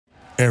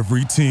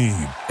Every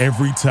team,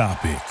 every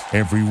topic,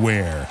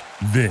 everywhere.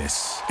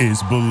 This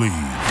is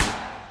Believe.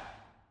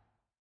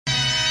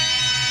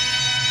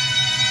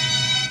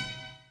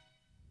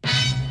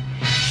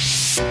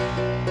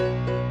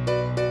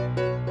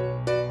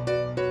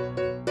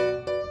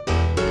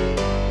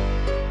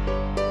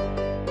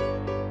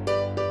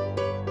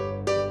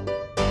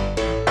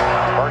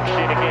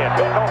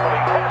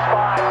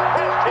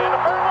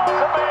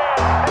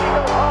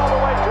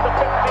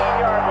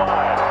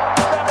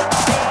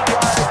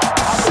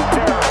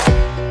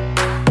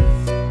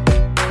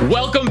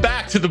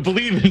 To the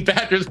Believe in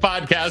Packers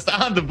podcast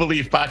on the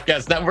Believe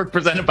Podcast Network,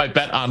 presented by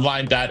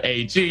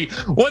betonline.ag.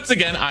 Once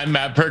again, I'm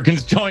Matt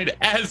Perkins, joined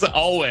as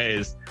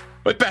always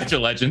with Badger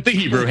legend, the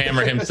Hebrew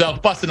Hammer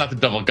himself, busting out the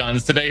double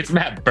guns today. It's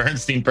Matt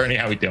Bernstein. Bernie,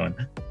 how we doing?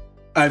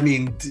 I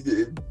mean,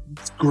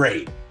 it's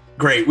great.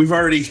 We've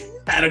already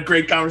had a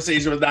great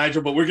conversation with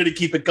Nigel, but we're going to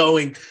keep it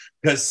going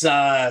because,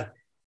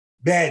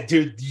 man,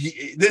 dude,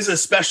 this is a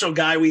special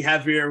guy we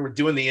have here. We're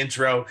doing the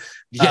intro.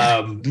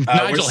 Yeah,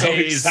 Nigel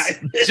Hayes,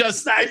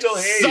 just Nigel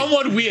Hayes,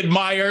 someone we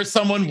admire,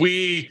 someone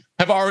we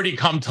have already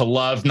come to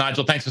love.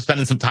 Nigel, thanks for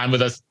spending some time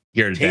with us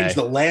here today. Change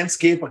the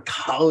landscape of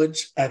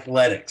college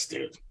athletics,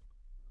 dude.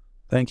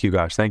 Thank you,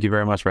 guys. Thank you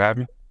very much for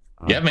having me.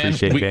 Yeah, man.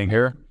 Appreciate being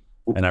here,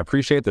 and I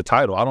appreciate the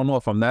title. I don't know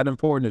if I'm that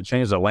important to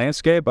change the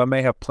landscape. I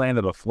may have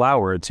planted a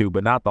flower or two,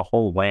 but not the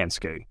whole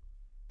landscape.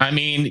 I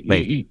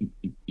mean,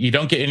 you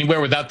don't get anywhere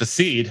without the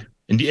seed,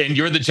 and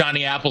you're the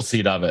Johnny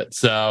Appleseed of it.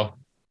 So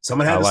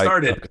someone had to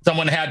start it.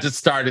 Someone had to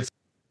start it.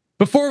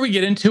 Before we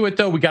get into it,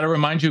 though, we got to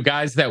remind you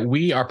guys that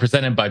we are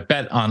presented by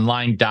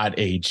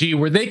betonline.ag,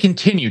 where they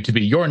continue to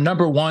be your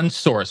number one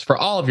source for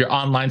all of your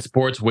online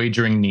sports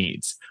wagering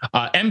needs.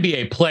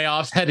 NBA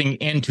playoffs heading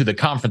into the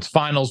conference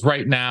finals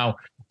right now,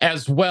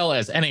 as well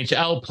as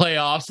NHL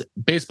playoffs.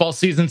 Baseball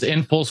season's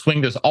in full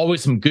swing. There's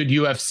always some good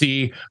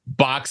UFC,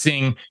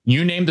 boxing,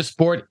 you name the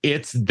sport,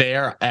 it's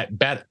there at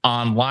Bet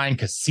Online.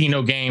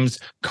 Casino games,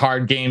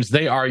 card games,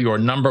 they are your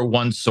number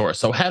one source.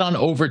 So head on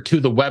over to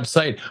the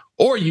website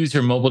or use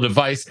your mobile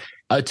device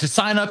to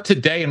sign up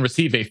today and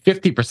receive a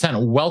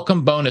 50%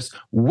 welcome bonus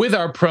with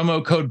our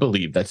promo code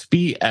BELIEVE. That's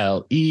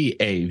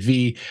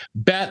BLEAV.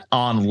 Bet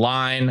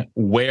Online,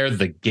 where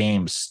the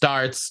game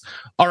starts.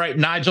 All right,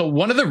 Nigel,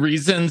 one of the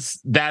reasons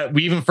that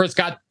we even first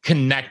got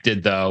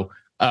connected, though,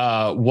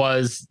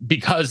 was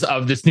because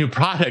of this new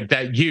product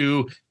that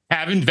you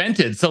have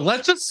invented. So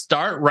let's just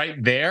start right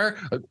there.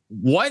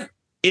 What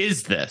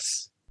is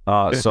this?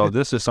 So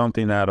this is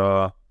something that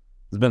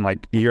it's been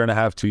like a year and a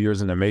half, 2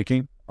 years in the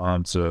making.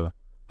 It's a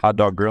hot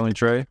dog grilling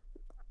tray,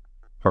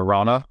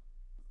 Piranha.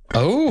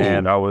 Oh,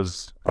 and I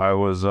was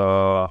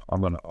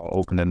I'm gonna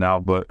open it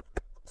now, but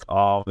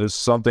it's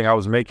something I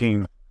was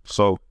making.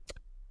 So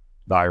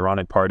the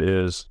ironic part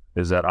is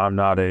that I'm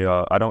not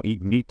I don't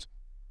eat meat,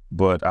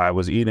 but I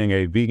was eating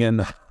a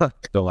vegan.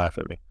 Don't laugh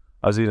at me.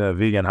 I was eating a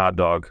vegan hot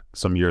dog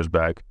some years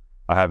back.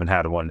 I haven't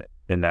had one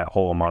in that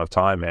whole amount of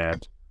time.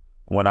 And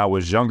when I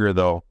was younger,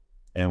 though,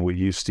 and we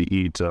used to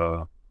eat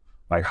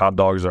like hot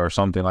dogs or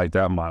something like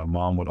that, my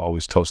mom would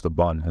always toast a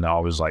bun, and I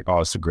was like,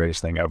 oh, it's the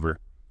greatest thing ever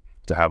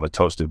to have a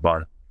toasted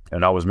bun.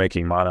 And I was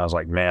making mine. I was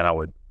like, man, I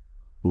would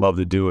love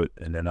to do it.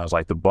 And then I was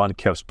like, the bun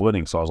kept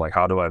splitting. So I was like,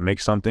 how do I make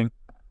something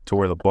to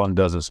where the bun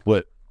doesn't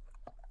split?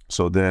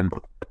 So then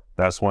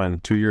that's when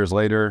 2 years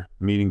later,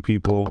 meeting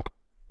people,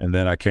 and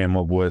then I came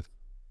up with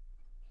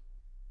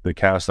the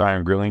cast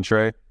iron grilling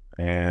tray,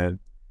 and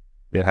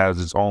it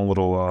has its own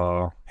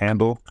little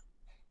handle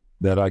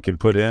that I can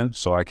put in,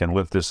 so I can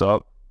lift this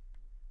up,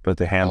 put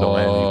the handle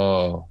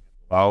in,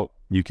 out.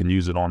 You can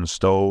use it on the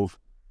stove,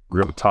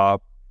 grill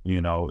top.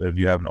 You know, if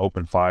you have an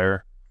open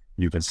fire,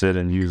 you can sit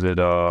and use it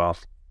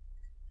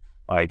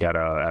like at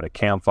a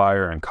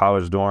campfire in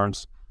college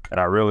dorms. And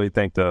I really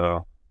think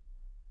so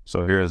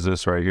here's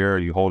this right here.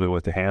 You hold it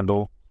with the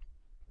handle,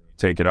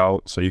 take it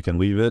out so you can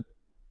leave it,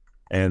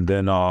 and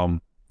then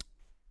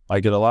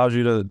like it allows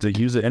you to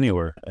use it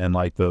anywhere. And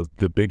like the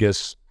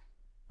biggest,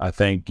 I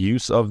think,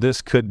 use of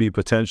this could be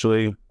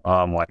potentially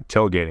like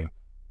tailgating.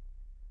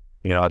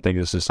 You know, I think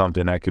this is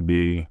something that could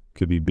be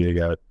big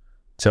at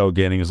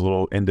tailgating. Is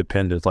little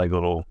independent, like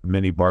little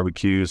mini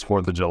barbecues,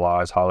 4th of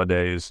July's,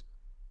 holidays.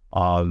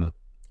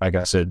 Like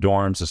I said,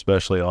 dorms,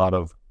 especially a lot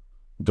of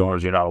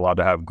dorms, you're not allowed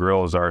to have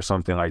grills or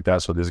something like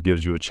that. So this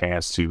gives you a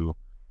chance to,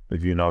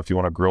 if you want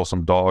to grill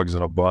some dogs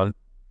in a bun,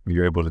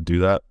 you're able to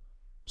do that.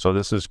 So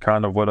this is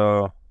kind of what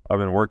I've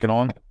been working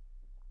on.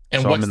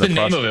 And so what's the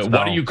name of it?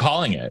 What are you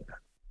calling it?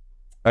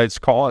 It's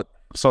called,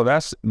 so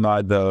that's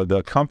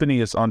the company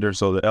is under,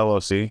 so the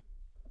LLC,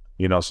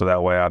 so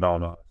that way I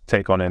don't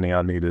take on any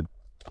unneeded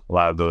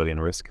liability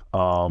and risk.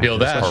 Feel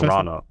that.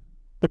 Piranha.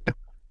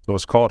 So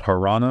it's called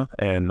Piranha,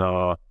 and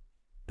the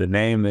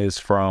name is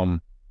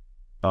from,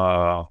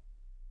 so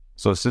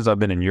since I've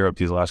been in Europe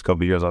these last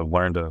couple of years, I've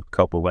learned a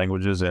couple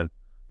languages, and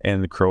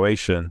in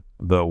Croatian,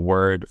 the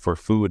word for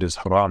food is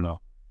hrana,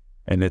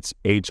 and it's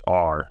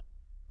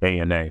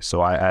H-R-A-N-A.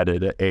 So I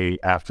added an A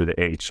after the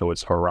H, so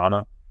it's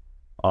Hrana.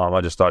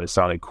 I just thought it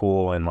sounded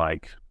cool, and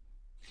like,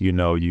 you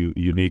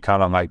need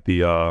kind of like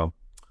the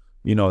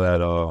you know that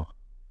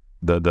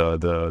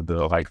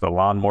the like the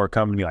lawnmower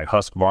company, like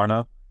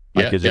Husqvarna.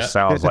 Like it just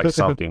sounds like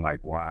something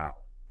like wow.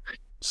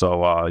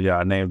 So yeah,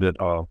 I named it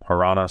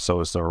Harana.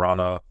 So it's the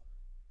Harana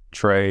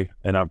tray,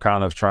 and I'm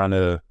kind of trying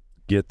to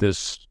get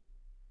this,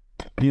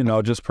 you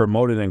know, just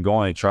promoted and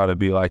going, try to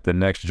be like the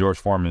next George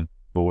Foreman,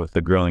 but with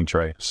the grilling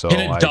tray. So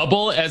can it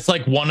double as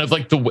like one of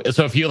like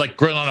so if you like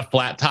grill on a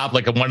flat top,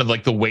 like one of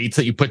like the weights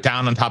that you put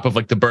down on top of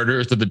like the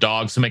burgers or the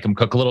dogs to make them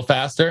cook a little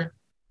faster?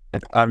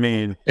 I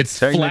mean, it's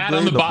flat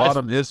on the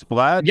bottom is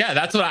flat. Yeah,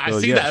 that's what I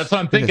see. Yes. That's what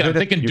I'm thinking. I'm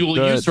thinking dual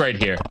use right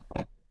here.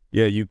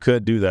 Yeah, you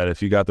could do that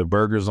if you got the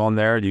burgers on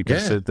there. You can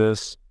sit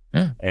this.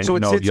 Yeah. And so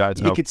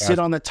it could sit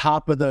on the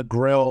top of the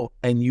grill,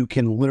 and you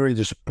can literally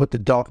just put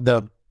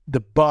the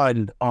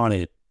bun on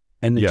it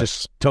and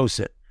just toast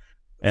it.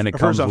 And it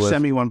comes with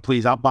send me one,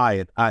 please. I'll buy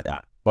it.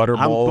 Butter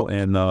bowl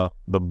and the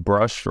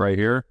brush right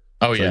here.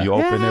 Oh yeah. So you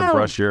open it,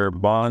 brush your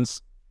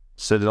buns,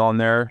 sit it on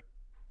there,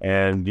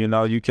 and you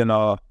know you can.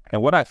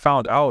 And what I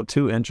found out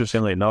too,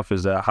 interestingly enough,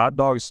 is that hot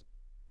dogs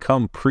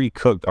come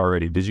pre-cooked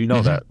already. Did you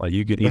know that? Like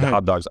you can eat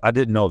hot dogs. I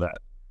didn't know that.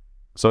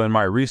 So in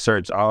my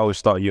research, I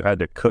always thought you had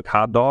to cook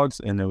hot dogs,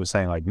 and it was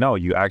saying like, no,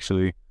 you're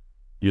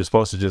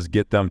supposed to just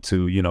get them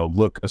to, you know,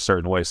 look a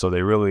certain way. So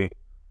they really,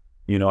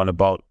 you know, in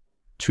about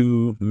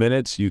 2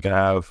 minutes, you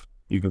can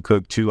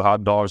cook 2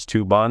 hot dogs,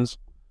 2 buns,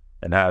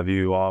 and have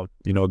you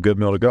know, a good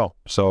meal to go.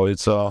 So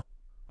it's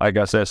like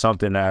I said,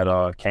 something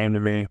that came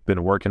to me.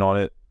 Been working on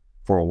it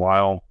for a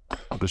while.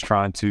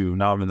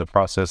 Now I'm in the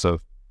process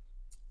of,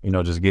 you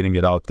know, just getting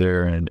it out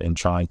there and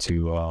trying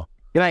to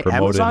can I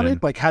Amazon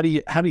it? Like how do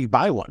you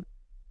buy one?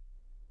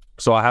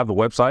 So I have the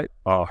website,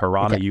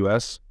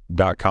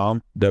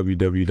 haranaus.com,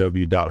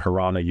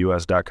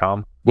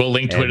 www.haranaus.com. We'll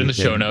link to it in the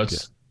show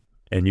notes.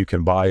 And you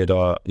can buy it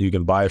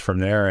from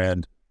there.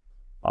 And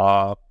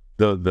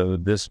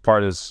this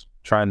part is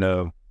trying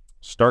to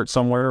start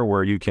somewhere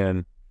where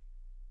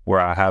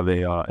I have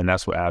and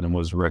that's what Adam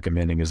was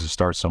recommending, is to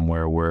start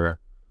somewhere where,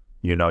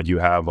 you know, you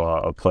have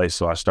a place.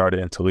 So I started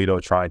in Toledo,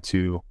 trying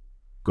to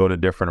go to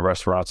different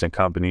restaurants and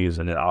companies.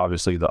 And then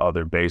obviously the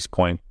other base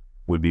point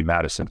would be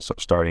Madison. So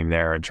starting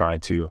there and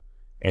trying to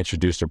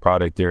introduce the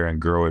product there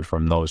and grow it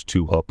from those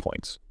 2 hub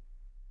points.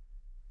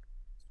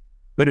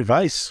 Good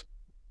advice.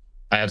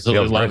 I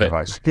absolutely love it.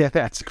 Advice. Yeah,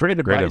 that's great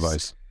advice. Great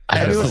advice.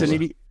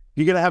 Listen,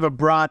 you're going to have a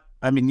brat.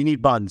 I mean, you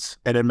need buns.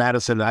 And in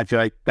Madison, I feel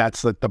like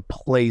that's like the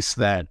place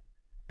that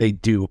they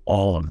do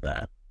all of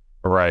that.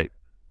 Right.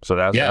 So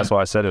that's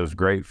why I said it was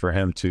great for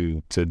him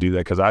to do that,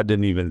 because I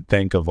didn't even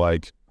think of,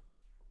 like,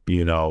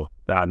 you know,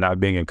 not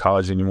being in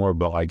college anymore,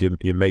 but like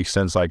it makes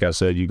sense. Like I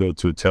said, you go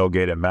to a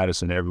tailgate at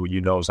Madison, everyone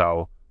knows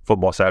how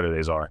football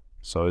Saturdays are.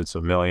 So it's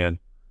a million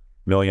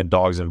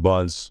dogs and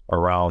buns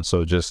around.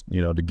 So just,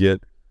 you know, to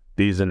get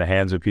these in the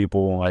hands of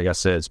people, like I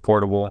said, it's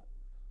portable,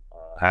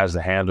 has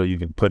the handle, you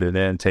can put it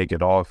in, take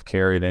it off,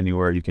 carry it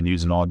anywhere. You can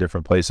use it in all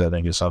different places. I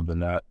think it's something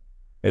that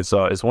it's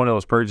one of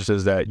those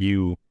purchases that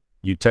you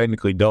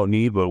technically don't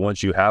need, but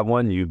once you have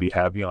one, you'd be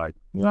happy. Like,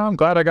 you know, I'm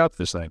glad I got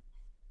this thing.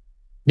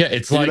 Yeah,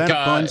 it's the like amount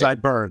of buns I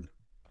burn.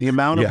 The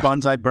amount of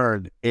buns I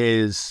burn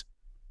is,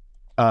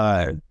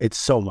 it's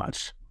so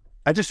much.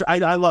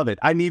 I love it.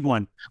 I need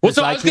one. Well,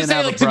 so I was gonna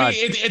say, like, to me,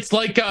 it's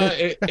like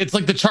it's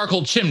like the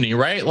charcoal chimney,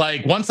 right?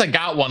 Like once I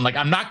got one, like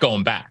I'm not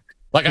going back.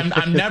 Like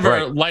I'm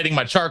never lighting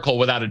my charcoal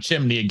without a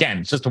chimney again.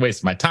 It's just a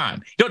waste of my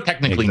time. You don't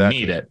technically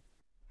need it,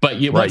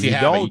 but once you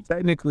have it,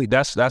 technically,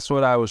 that's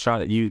what I was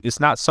trying to. It's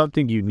not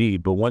something you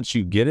need, but once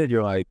you get it,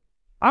 you're like,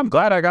 I'm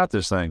glad I got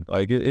this thing.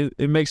 Like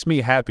it makes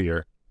me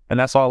happier. And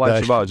that's all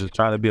life's about, just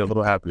trying to be a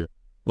little happier.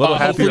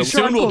 Hopefully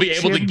soon we'll be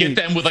able to get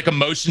them with like a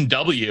Motion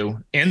W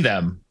in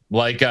them,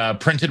 like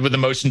printed with a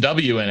Motion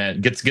W in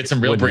it. Get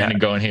some real branding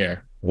going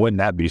here. Wouldn't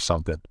that be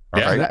something?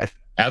 Right?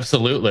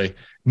 Absolutely.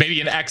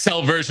 Maybe an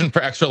XL version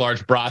for extra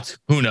large brats.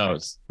 Who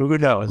knows? Who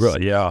knows?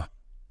 Really, yeah.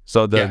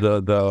 So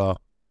the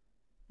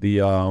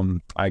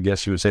I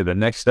guess you would say the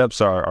next steps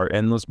are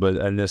endless, but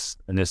in this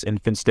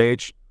infant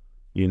stage,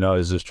 you know,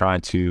 is just trying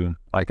to,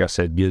 like I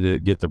said,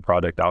 get the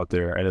product out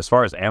there. And as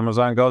far as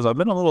Amazon goes, I've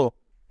been a little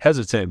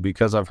hesitant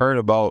because I've heard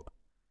about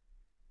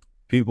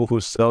people who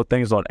sell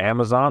things on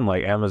Amazon.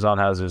 Like Amazon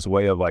has this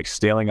way of like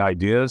stealing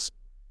ideas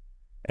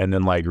and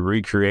then like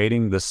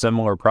recreating the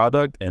similar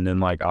product. And then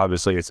like,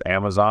 obviously it's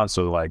Amazon.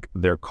 So like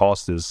their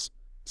cost is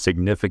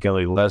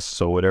significantly less.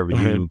 So whatever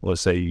you,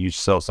 let's say you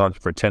sell something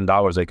for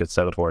 $10, they could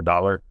sell it for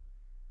 $1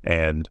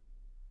 and,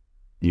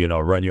 you know,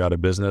 run you out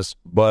of business.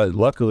 But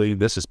luckily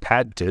this is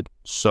patented,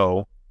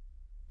 so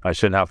I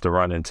shouldn't have to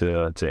run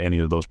into any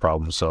of those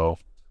problems. So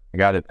I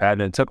got it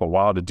patented. It took a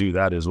while to do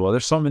that as well.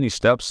 There's so many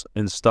steps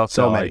and stuff.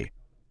 So many. Like,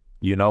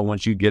 you know,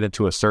 once you get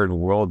into a certain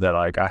world that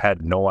like I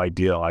had no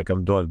idea, like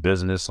I'm doing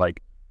business,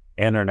 like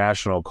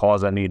international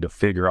calls I need to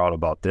figure out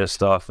about this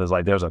stuff. It's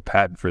like there's a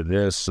patent for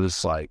this.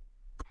 It's like,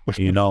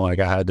 you know, like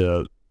I had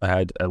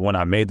when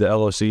I made the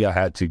LLC, I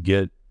had to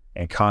get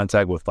in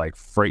contact with like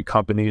freight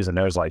companies, and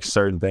there's like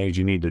certain things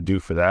you need to do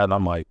for that. And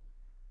I'm like,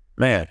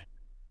 man,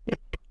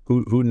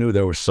 who knew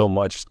there was so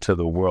much to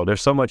the world?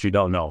 There's so much you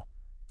don't know.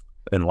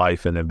 in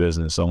life and in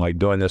business. So like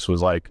doing this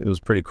was like, it was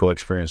a pretty cool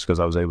experience because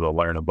I was able to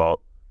learn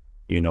about,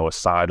 a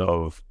side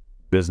of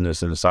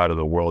business and a side of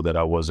the world that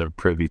I wasn't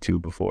privy to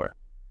before.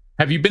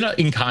 Have you been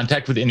in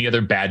contact with any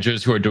other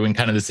Badgers who are doing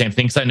kind of the same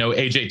thing? Because I know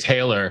AJ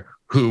Taylor,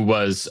 who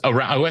was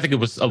around, I think it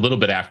was a little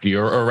bit after you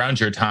or around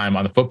your time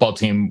on the football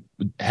team,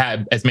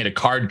 has made a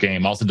card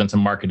game, also done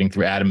some marketing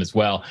through Adam as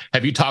well.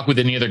 Have you talked with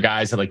any other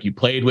guys that like you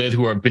played with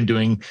who have been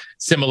doing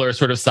similar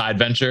sort of side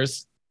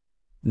ventures?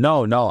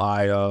 No,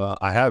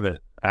 I haven't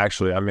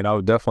actually. I mean, I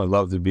would definitely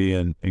love to be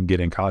and get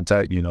in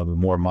contact. The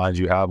more minds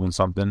you have on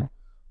something,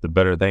 the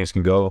better things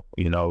can go.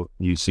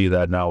 You see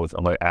that now with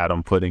like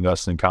Adam putting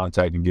us in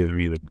contact and giving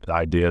me the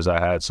ideas I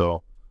had.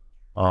 So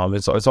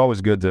it's always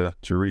good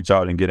to reach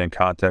out and get in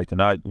contact,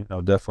 and I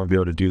definitely be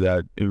able to do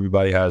that.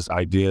 Everybody has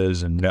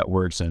ideas and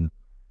networks and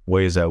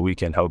ways that we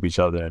can help each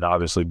other, and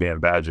obviously being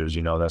Badgers,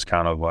 that's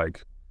kind of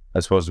like,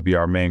 that's supposed to be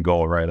our main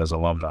goal, right, as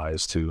alumni,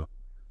 is to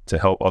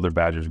help other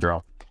Badgers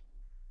grow.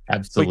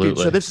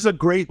 Absolutely. So this is a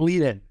great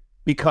lead-in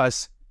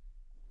because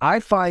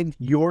I find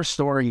your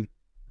story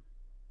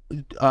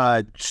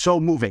so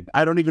moving.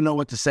 I don't even know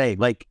what to say.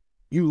 Like,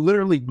 you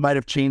literally might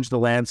have changed the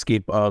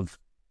landscape of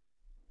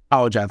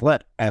college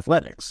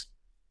athletics.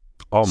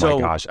 Oh my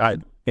gosh.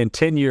 In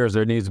 10 years,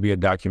 there needs to be a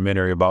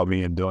documentary about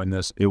me and doing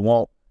this.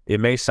 It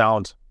may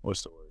sound,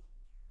 what's the word?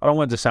 I don't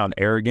want it to sound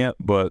arrogant,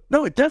 but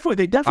no, they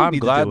definitely I'm need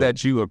glad to do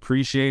that you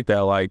appreciate that.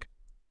 Like,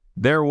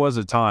 there was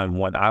a time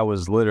when I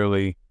was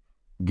literally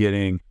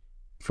getting,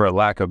 for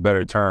lack of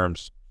better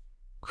terms,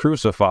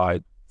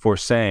 crucified for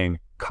saying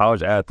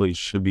college athletes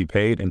should be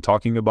paid and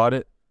talking about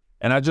it.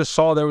 And I just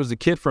saw there was a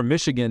kid from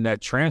Michigan that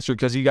transferred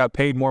because he got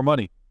paid more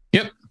money.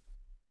 Yep.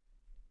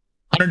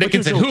 Hunter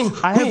Dickinson.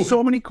 I have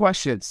so many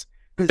questions.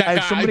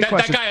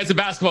 That guy as a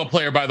basketball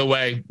player, by the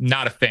way,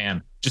 not a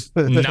fan. Just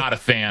not a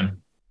fan.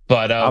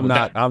 But I'm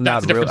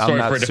not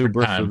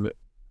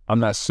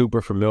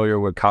super familiar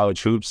with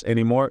college hoops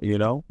anymore,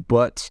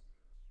 but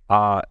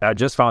I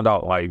just found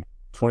out like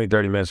 20,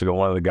 30 minutes ago,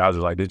 one of the guys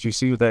was like, did you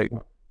see what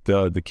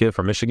the kid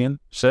from Michigan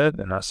said?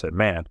 And I said,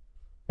 man.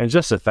 And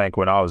just to think,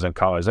 when I was in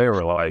college, they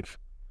were like,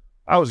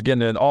 I was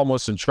getting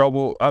almost in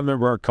trouble. I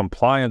remember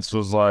compliance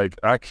was like,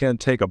 I can't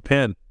take a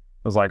pen.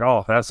 I was like,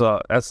 oh, that's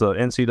a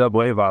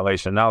NCAA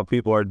violation. Now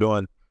people are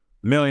doing $1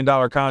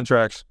 million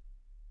contracts.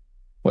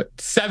 What,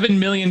 $7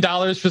 million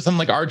for some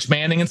like Arch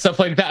Manning and stuff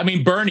like that? I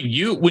mean,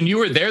 Bernie, when you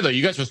were there though,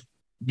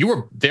 you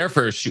were there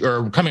for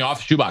or coming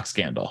off shoebox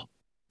scandal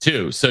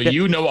too. So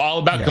you know all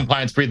about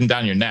compliance breathing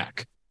down your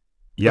neck.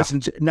 Yeah.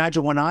 Listen,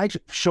 Nigel, when I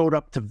showed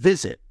up to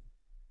visit,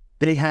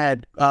 they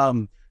had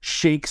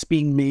shakes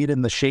being made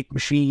in the shake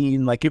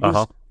machine. Like it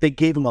was, they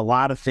gave them a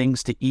lot of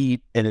things to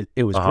eat, and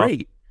it was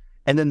great.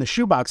 And then the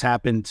shoebox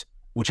happened,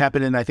 which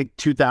happened in, I think,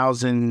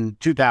 2000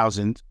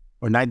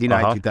 or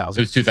 99, 2000.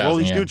 It was 2000, all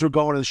these dudes were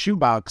going to the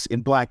shoebox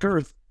in Black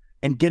Earth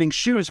and getting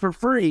shoes for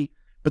free,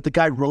 but the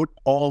guy wrote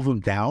all of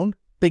them down,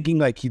 thinking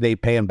like they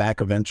pay him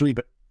back eventually,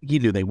 but he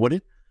knew they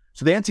wouldn't.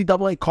 So the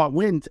NCAA caught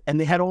wind, and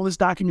they had all this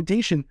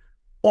documentation.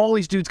 All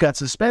these dudes got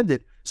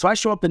suspended. So I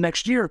show up the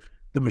next year,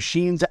 the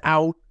machine's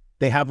out.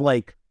 They have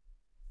like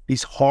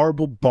these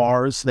horrible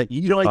bars that,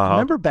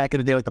 remember back in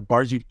the day, like the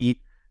bars you'd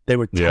eat, they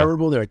were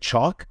terrible. They were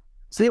chalk.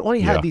 So they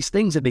only had these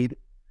things that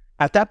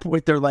at that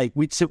point, they're like,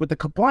 we'd sit with the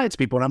compliance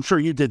people, and I'm sure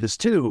you did this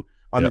too,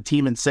 on the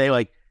team, and say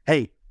like,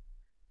 hey,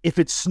 if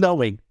it's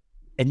snowing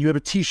and you have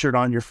a t-shirt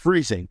on, you're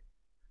freezing,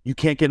 you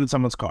can't get in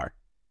someone's car.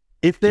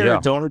 If they're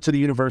a donor to the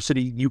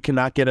university, you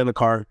cannot get in the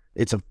car.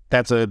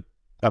 That's a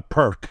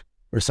perk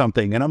or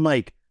something. And I'm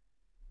like,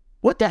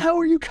 what the hell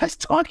are you guys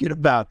talking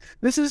about?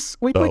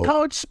 We play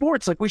college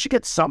sports. Like, we should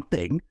get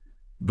something.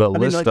 The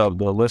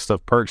list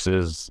of perks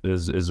is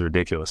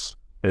ridiculous.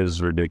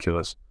 Is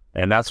ridiculous.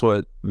 And that's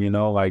what,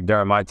 like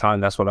during my time,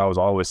 that's what I was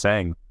always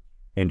saying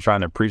and trying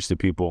to preach to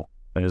people.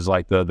 And it's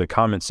like the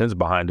common sense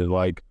behind it,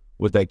 like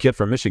what that kid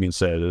from Michigan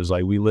said. It was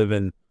like, we live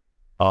in,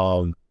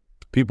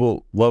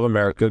 people love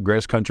America,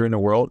 greatest country in the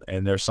world.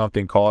 And there's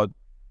something called,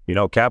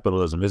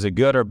 capitalism. Is it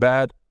good or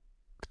bad?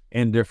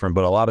 Indifferent.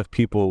 But a lot of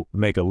people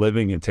make a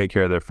living and take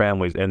care of their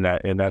families. And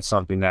that's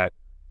something that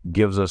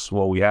gives us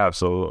what we have.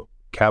 So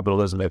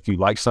capitalism, if you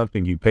like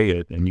something, you pay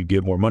it and you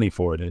give more money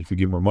for it. And if you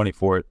give more money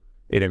for it,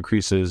 it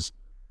increases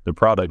the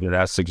product. And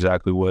that's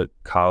exactly what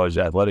college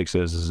athletics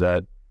is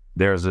that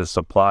there's a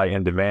supply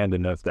and demand.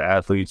 And if the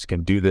athletes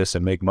can do this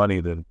and make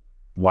money, then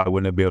why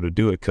wouldn't they be able to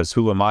do it? Because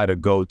who am I to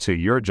go to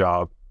your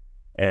job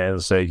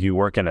and say you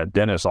work in a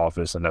dentist's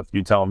office, and if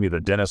you tell me the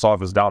dentist's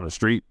office down the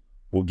street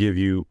will give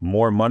you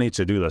more money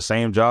to do the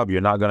same job,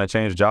 you're not going to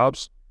change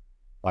jobs?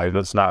 Like,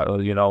 let's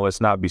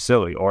not be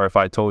silly. Or if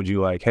I told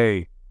you like,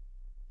 hey,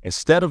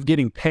 instead of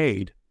getting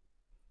paid,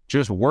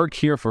 just work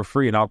here for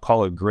free and I'll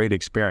call it a great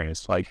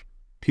experience. Like,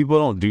 people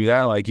don't do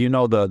that. Like,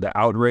 the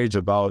outrage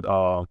about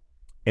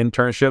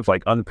internships,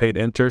 like unpaid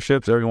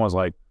internships, everyone's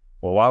like,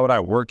 well, why would I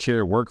work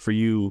here, work for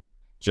you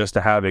just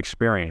to have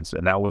experience?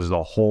 And that was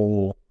the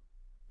whole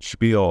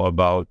spiel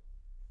about,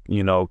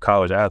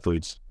 college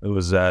athletes. It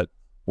was that,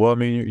 well, I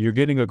mean, you're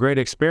getting a great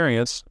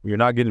experience. You're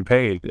not getting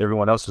paid.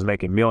 Everyone else is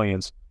making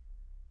millions.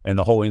 and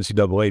the whole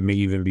NCAA may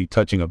even be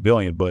touching $1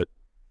 billion, but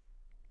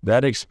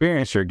that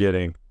experience you're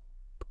getting,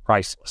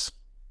 priceless.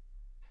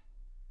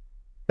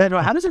 Ben,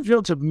 how does it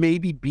feel to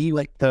maybe be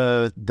like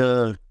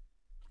the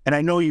and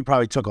I know you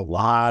probably took a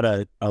lot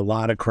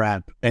of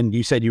crap, and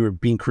you said you were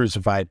being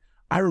crucified.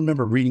 I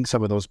remember reading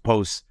some of those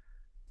posts,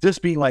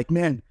 just being like,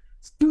 man,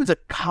 this dude's a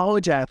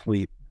college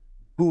athlete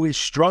who is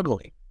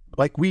struggling.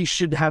 Like, we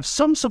should have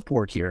some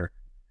support here.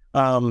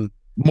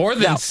 More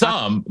than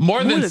some.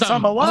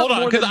 Hold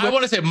on, because I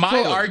want to say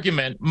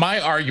my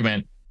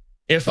argument,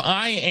 if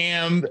I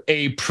am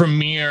a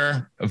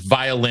premier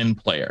violin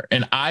player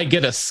and I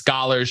get a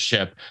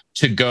scholarship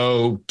to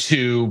go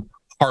to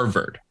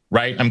Harvard,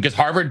 right? Because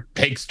Harvard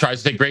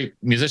tries to take great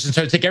musicians,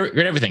 tries to take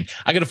great everything.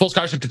 I get a full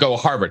scholarship to go to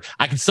Harvard.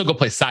 I can still go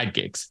play side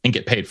gigs and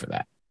get paid for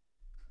that.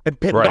 But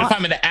if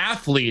I'm an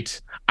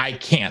athlete, I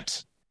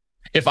can't.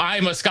 If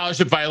I'm a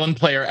scholarship violin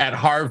player at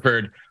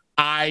Harvard,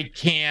 I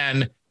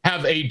can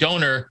have a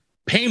donor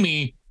pay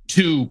me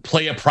to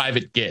play a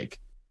private gig.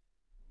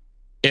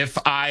 If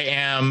I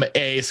am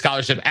a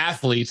scholarship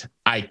athlete,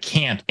 I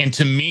can't. And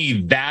to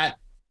me, that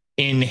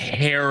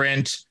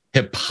inherent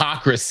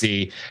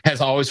hypocrisy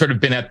has always sort of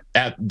been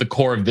at the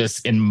core of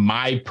this in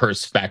my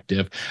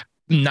perspective.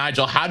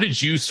 Nigel, how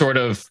did you sort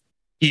of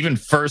even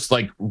first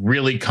like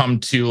really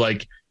come to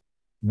like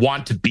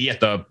want to be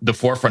at the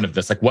forefront of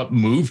this? Like, what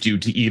moved you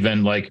to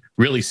even like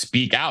really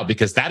speak out?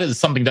 Because that is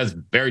something that's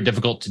very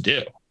difficult to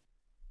do.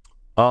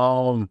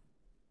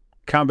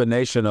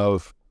 Combination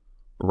of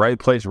right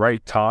place,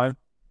 right time.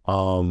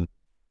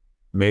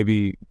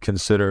 Maybe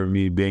consider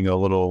me being a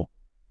little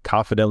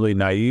confidently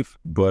naive,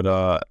 but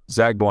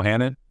Zach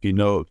Bohannon,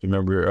 you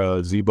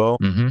remember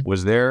Zebo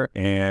was there,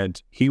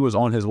 and he was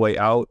on his way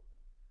out,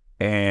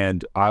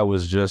 and I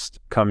was just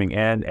coming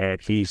in, and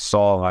he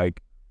saw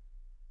like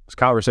this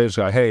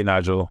conversation like, hey,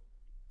 Nigel,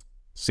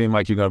 seem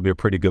like you're going to be a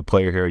pretty good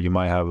player here. You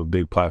might have a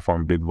big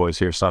platform, big voice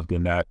here,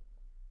 something that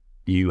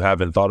you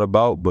haven't thought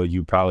about, but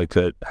you probably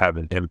could have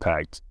an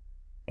impact.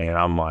 And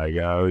I'm like,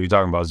 what are you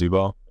talking about,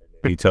 Zebo?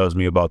 He tells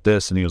me about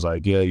this, and he was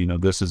like, yeah,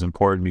 this is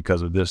important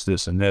because of this,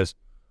 this, and this,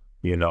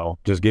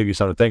 just give you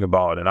something to think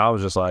about. And I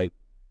was just like,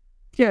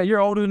 yeah,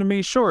 you're older than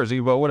me. Sure,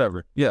 Zebo,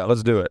 whatever. Yeah,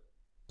 let's do it.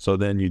 So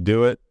then you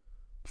do it.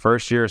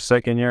 First year,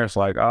 second year, it's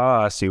like,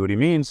 I see what he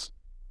means.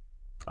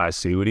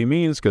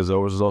 Because there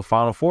was those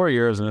final 4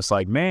 years, and it's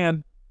like,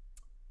 man,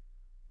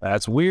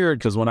 that's weird,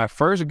 because when I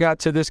first got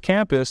to this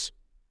campus,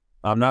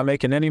 I'm not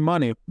making any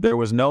money. There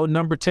was no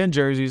number 10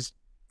 jerseys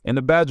in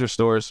the Badger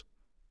stores.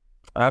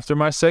 After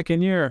my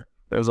second year,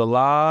 there was a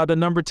lot of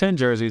number 10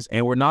 jerseys,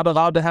 and we're not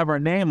allowed to have our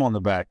name on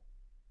the back.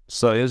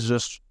 So it's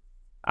just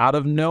out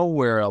of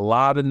nowhere, a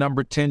lot of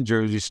number 10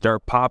 jerseys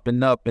start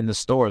popping up in the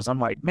stores. I'm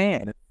like,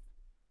 man,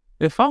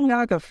 if only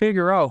I could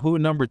figure out who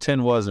number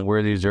 10 was and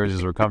where these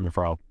jerseys were coming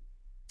from.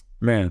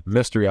 Man,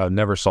 mystery I've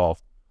never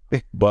solved.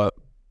 But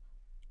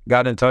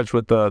got in touch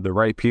with the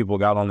right people,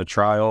 got on the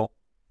trial.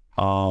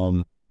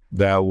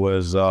 That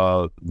was,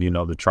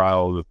 the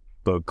trial,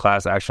 the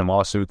class action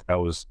lawsuit that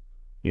was,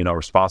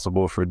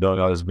 responsible for doing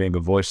all this, being a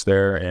voice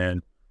there,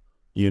 and,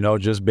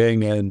 just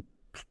being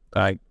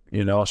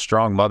a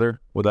strong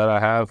mother that I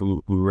have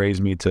who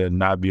raised me to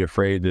not be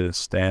afraid to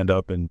stand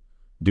up and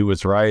do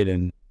what's right.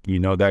 And,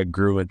 that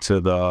grew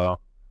into the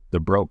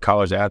broke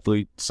college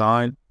athlete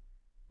sign,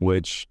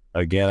 which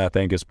again, I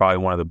think is probably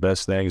one of the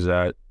best things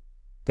that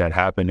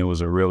happened. It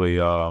was a really,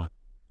 oh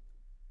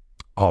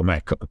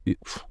man,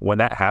 when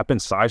that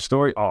happened, side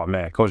story, oh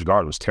man, Coach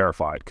Gard was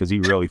terrified because he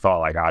really thought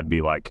like I'd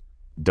be like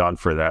done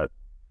for that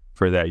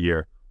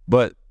year.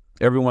 But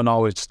everyone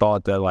always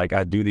thought that like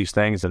I do these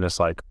things and it's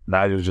like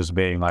Nigel was just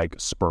being like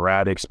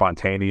sporadic,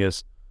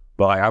 spontaneous.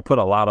 But like I put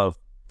a lot of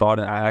thought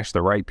in. I asked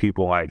the right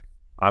people, like,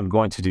 I'm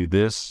going to do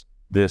this,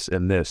 this,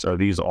 and this. Are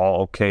these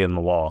all okay in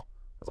the law?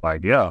 It's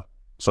like, yeah.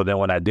 So then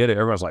when I did it,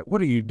 everyone's like,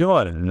 what are you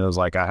doing? And it was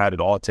like I had it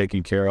all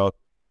taken care of.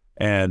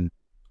 And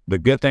the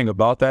good thing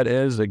about that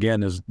is,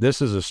 again,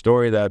 this is a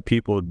story that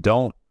people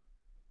don't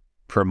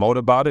promote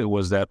about. It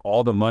was that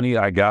all the money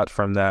I got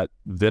from that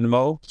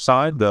Venmo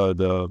sign,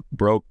 the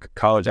broke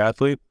college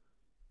athlete,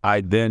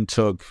 I then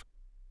took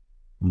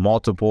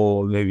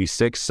multiple, maybe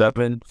 6,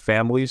 7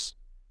 families,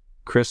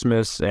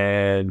 Christmas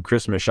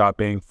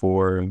shopping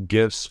for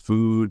gifts,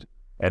 food,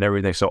 and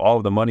everything. So all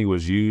of the money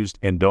was used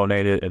and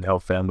donated and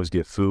helped families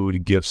get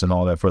food, gifts, and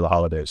all that for the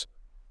holidays.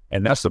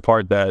 And that's the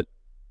part that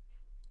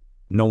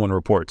no one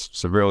reports,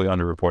 severely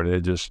underreported.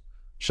 It just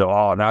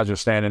show, now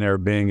just standing there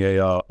being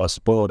a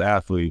spoiled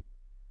athlete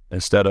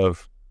instead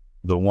of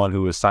the one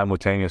who is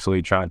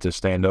simultaneously trying to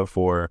stand up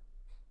for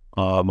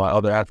my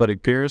other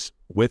athletic peers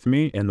with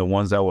me and the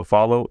ones that will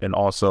follow, and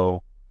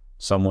also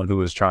someone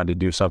who is trying to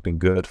do something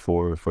good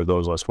for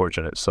those less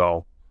fortunate.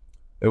 So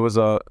it was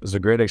a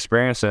great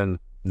experience, and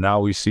now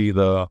we see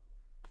the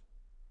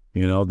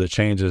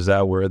changes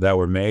that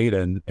were made,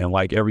 and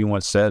like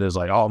everyone said, is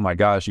like, oh my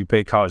gosh, you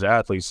pay college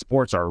athletes,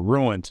 sports are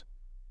ruined.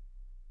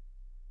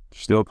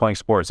 Still playing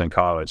sports in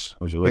college.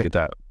 Would you look at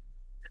that?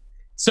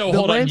 So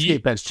the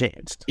landscape has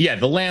changed. Yeah,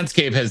 the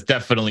landscape has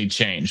definitely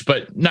changed.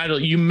 But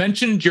Nigel, you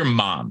mentioned your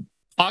mom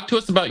Talk to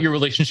us about your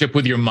relationship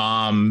with your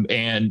mom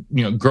and,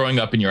 growing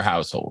up in your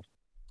household.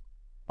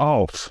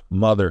 Oh,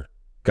 mother,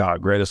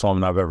 God, greatest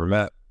woman I've ever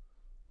met.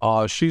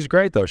 She's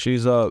great though.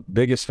 She's a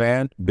biggest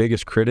fan,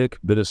 biggest critic,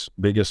 biggest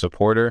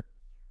supporter.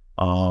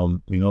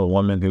 The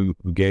woman who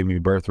gave me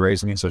birth,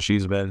 raised me. So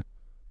she's been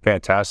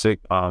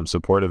fantastic,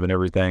 supportive in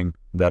everything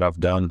that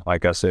I've done.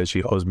 Like I said, she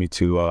holds me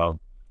to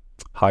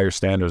higher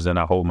standards than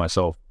I hold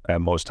myself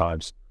at most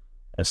times.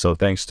 And so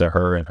thanks to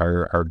her and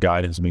her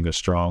guidance, being a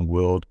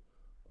strong-willed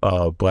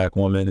Black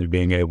woman and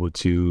being able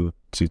to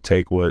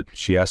take what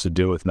she has to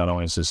deal with, not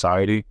only in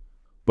society,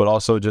 but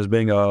also just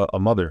being a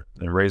mother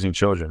and raising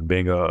children,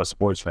 being a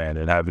sports fan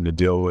and having to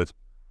deal with,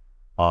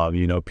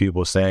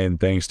 people saying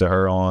things to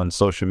her on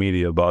social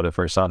media about if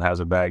her son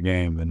has a bad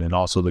game. And then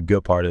also the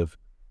good part of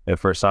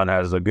if her son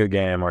has a good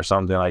game or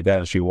something like that,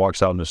 and she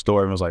walks out in the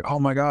store and was like, oh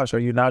my gosh, are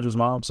you Nigel's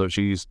mom? So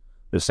she's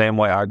the same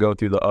way I go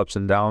through the ups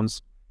and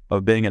downs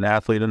of being an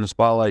athlete in the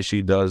spotlight.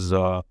 She does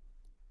the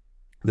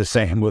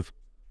same with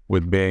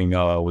being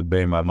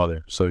my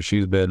mother. So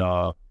she's been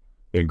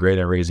great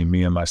at raising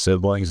me and my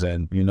siblings,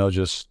 and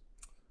just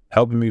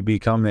helping me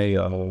become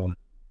a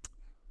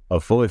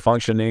fully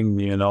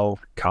functioning,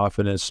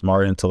 confident,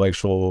 smart,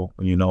 intellectual,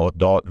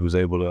 adult who's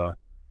able to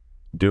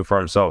do for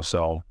himself.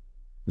 So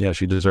yeah,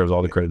 she deserves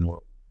all the credit in the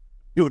world.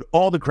 Dude,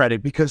 all the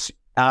credit, because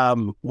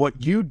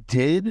what you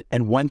did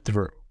and went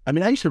through. I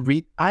mean,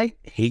 I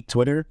hate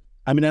Twitter.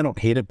 I mean, I don't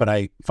hate it, but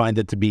I find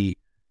it to be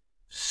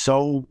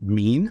so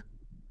mean.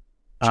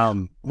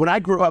 When I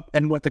grew up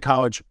and went to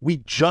college, we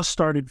just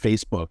started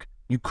Facebook.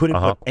 You couldn't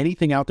put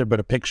anything out there but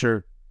a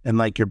picture and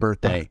like your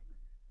birthday.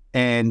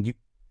 And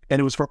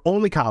it was for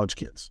only college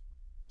kids.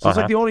 So it's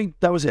like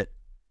that was it.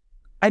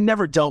 I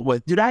never dealt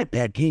with, dude, I had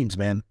bad games,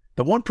 man.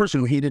 The one person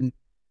who hated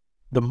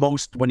the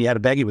most when he had a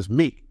bad game was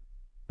me.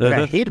 Like,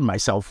 I hated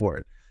myself for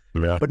it.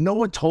 Yeah. But no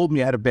one told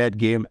me I had a bad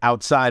game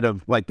outside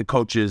of like the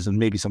coaches and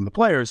maybe some of the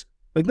players.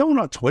 Like no one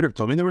on Twitter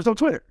told me. There was no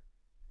Twitter.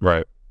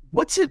 Right.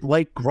 What's it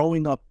like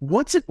growing up?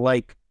 What's it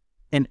like?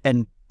 And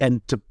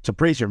to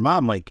praise your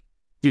mom, like,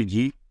 dude,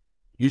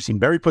 you seem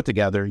very put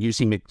together. You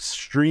seem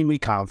extremely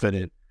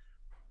confident.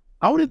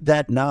 How did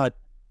that not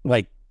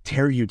like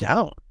tear you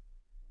down?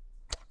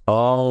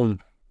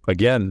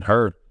 Again,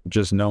 her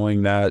just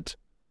knowing that,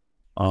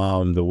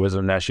 the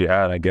wisdom that she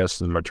had, I guess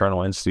the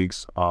maternal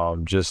instincts,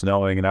 just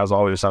knowing, and that was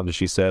always something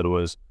she said,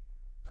 was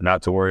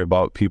not to worry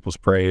about people's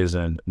praise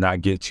and not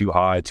get too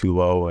high, too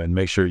low, and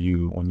make sure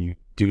when you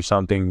do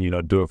something,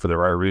 do it for the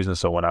right reason.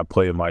 So when I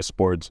play in my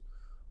sports,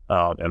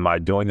 am I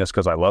doing this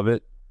because I love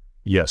it?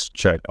 Yes,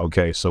 check.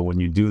 Okay, so when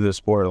you do this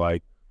sport,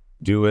 like,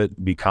 do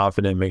it, be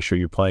confident, make sure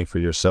you're playing for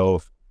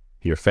yourself,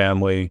 your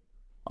family,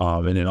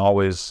 and then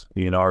always,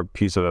 our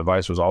piece of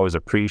advice was always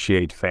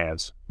appreciate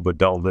fans, but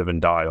don't live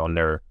and die on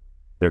their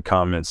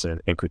comments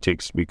and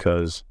critiques,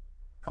 because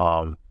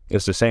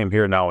it's the same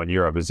here now in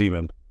Europe. It's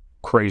even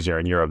crazier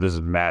in Europe. This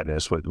is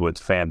madness with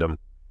fandom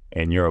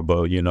in Europe.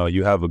 But,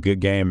 you have a good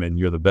game and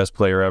you're the best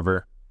player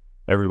ever.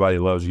 Everybody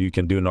loves you. You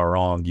can do no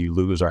wrong. You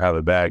lose or have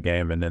a bad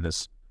game, and then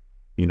it's,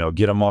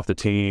 get them off the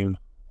team.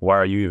 Why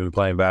are you even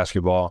playing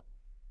basketball?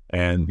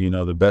 And,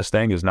 the best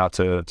thing is not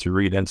to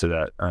read into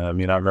that. I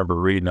mean, I remember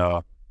reading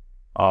the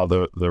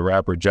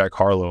rapper Jack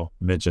Harlow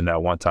mentioned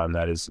that one time,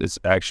 that it's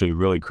actually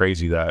really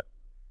crazy that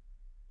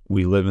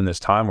we live in this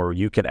time where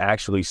you can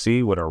actually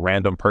see what a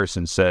random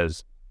person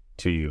says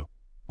to you.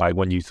 Like,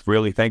 when you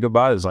really think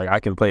about it, it's like, I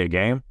can play a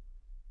game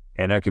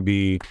and there could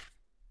be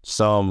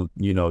some,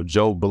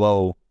 Joe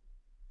Blow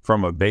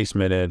from a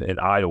basement in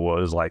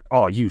Iowa is like,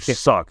 oh, you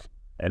suck.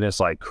 And it's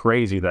like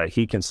crazy that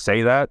he can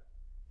say that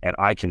and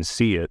I can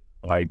see it.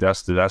 Like,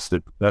 that's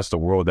the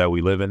world that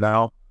we live in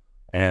now.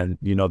 And,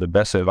 the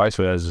best advice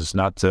for that is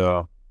not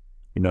to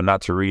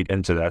read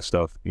into that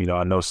stuff.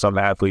 I know some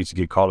athletes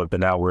get caught up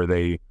in that, where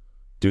they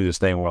do this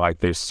thing where, like,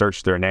 they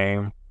search their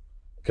name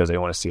because they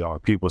want to see, are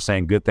people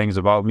saying good things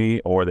about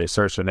me? Or they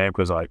search their name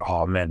because, like,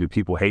 oh man, do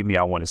people hate me?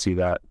 I want to see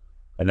that.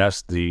 And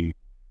that's the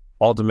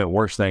ultimate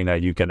worst thing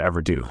that you can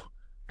ever do.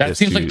 That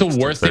seems like the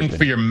worst thing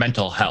for your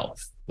mental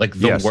health. Like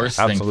the worst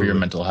thing for your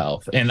mental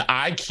health. And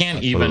I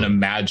can't even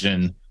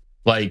imagine,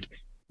 like,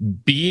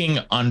 being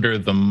under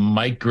the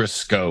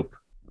microscope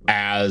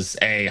as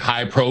a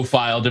high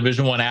profile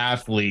Division I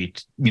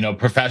athlete,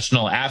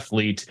 professional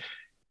athlete,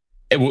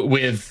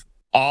 with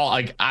all,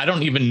 like, I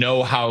don't even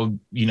know how,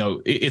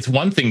 it's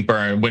one thing,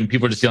 Burn, when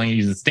people are just yelling at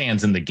you in the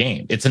stands in the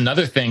game. It's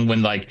another thing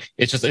when, like,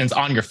 it's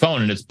on your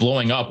phone and it's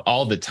blowing up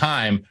all the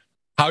time.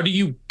 How do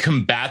you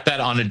combat that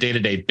on a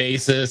day-to-day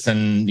basis?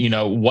 And,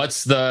 what's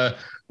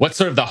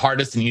sort of the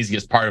hardest and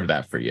easiest part of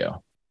that for you?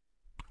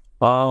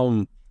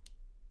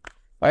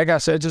 Like I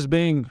said, just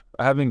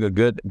having a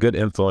good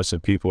influence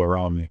of people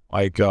around me.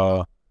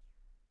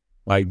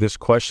 Like this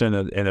question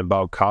and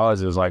about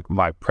college is like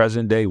my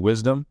present day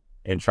wisdom,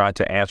 and trying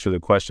to answer the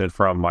question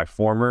from my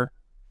former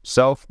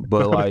self.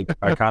 But like,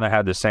 I kind of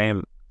had the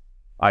same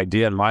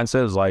idea and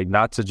mindset, is like,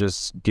 not to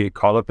just get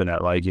caught up in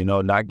that, like,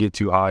 not get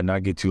too high,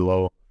 not get too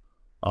low.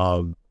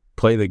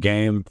 Play the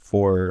game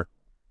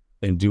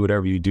and do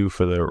whatever you do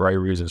for the right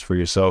reasons, for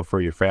yourself, for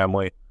your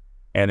family.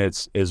 and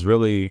it's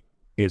really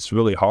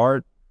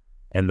hard.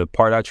 And the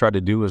part I try to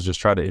do is just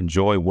try to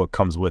enjoy what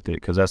comes with it,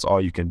 because that's all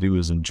you can do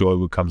is enjoy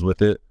what comes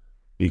with it.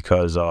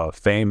 Because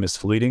fame is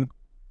fleeting,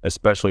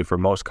 especially for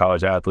most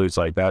college athletes.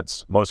 Like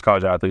most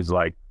college athletes,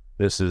 like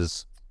this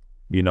is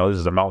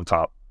a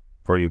mountaintop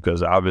for you,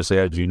 because obviously,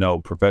 as you know,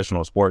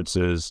 professional sports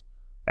is,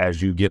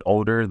 as you get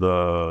older,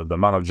 the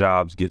amount of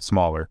jobs get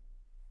smaller.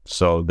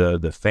 So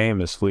the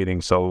fame is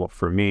fleeting. So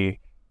for me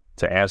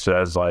to answer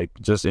that is like,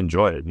 just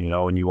enjoy it.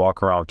 When you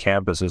walk around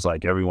campus, it's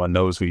like everyone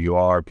knows who you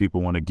are.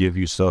 People want to give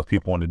you stuff.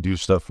 People want to do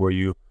stuff for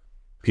you.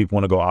 People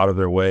want to go out of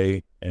their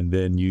way. And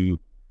then you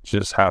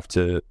just have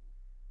to,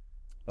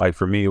 like,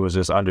 for me, it was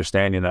just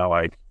understanding that,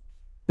 like,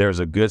 there's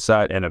a good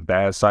side and a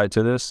bad side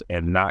to this,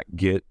 and not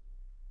get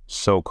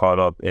so caught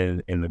up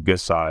in the good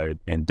side,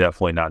 and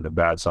definitely not in the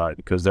bad side.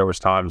 Because there was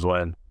times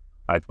when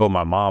I told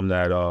my mom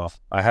that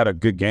I had a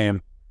good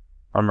game.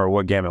 I remember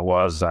what game it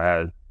was. I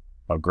had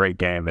a great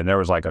game, and there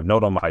was like a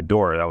note on my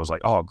door that was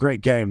like, "Oh, great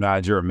game,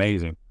 Nigel, you're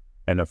amazing."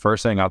 And the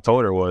first thing I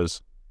told her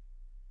was,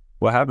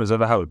 "What happens if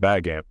I have a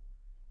bad game?"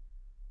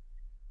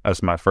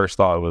 That's my first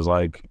thought. It was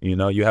like,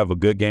 you have a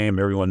good game,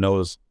 everyone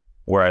knows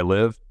where I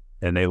live,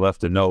 and they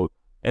left a note,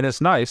 and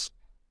it's nice.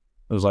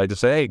 It was like to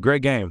say, "Hey,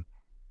 great game."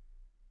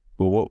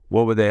 But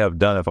what would they have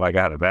done if I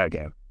had a bad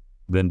game?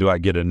 Then do I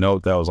get a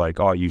note that was like,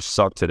 "Oh, you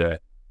suck today"?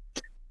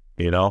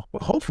 Well,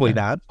 hopefully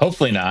not.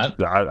 Hopefully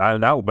not. I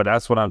know, but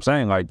that's what I'm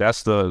saying. Like,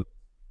 that's the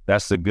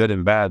good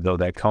and bad, though,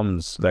 that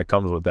comes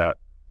with that.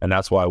 And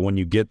that's why when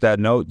you get that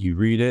note, you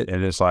read it,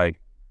 and it's like,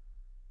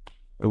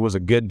 it was a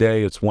good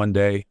day. It's one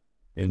day,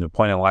 and the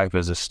point in life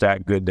is a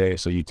stacked good day.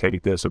 So you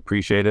take this,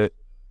 appreciate it.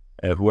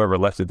 And whoever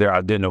left it there, I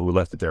didn't know who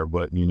left it there,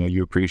 but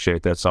you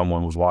appreciate that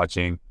someone was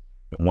watching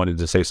and wanted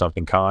to say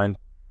something kind,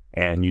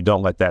 and you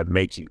don't let that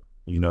make you.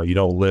 You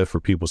don't live for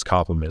people's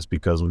compliments,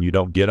 because when you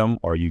don't get them,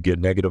 or you get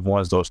negative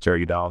ones, those tear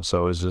you down.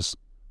 So it's just,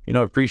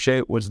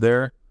 appreciate what's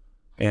there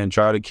and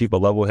try to keep a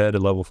level head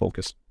and level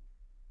focus.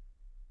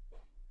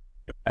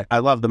 I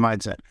love the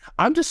mindset.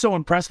 I'm just so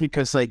impressed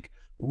because, like,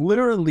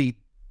 literally,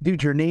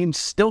 dude, your name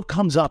still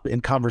comes up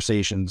in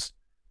conversations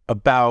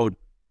about,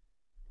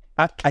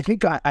 I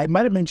think I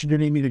might have mentioned your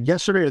name either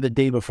yesterday or the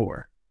day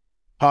before,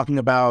 talking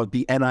about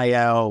the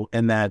NIL,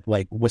 and that,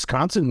 like,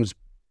 Wisconsin was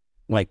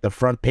like the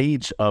front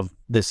page of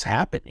this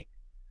happening.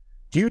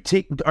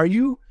 Are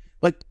you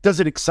like, does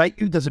it excite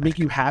you? Does it make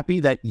you happy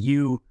that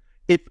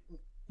if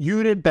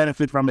you didn't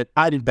benefit from it,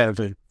 I didn't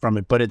benefit from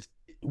it, but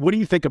what do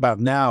you think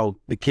about now?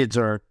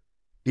 The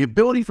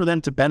ability for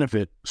them to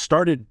benefit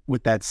started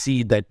with that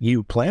seed that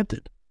you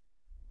planted.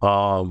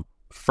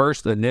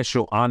 First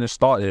initial honest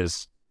thought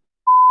is,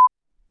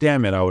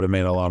 damn it, I would have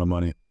made a lot of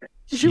money.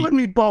 You and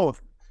me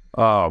both.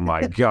 Oh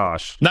my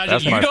gosh.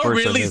 Nigel, you don't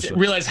really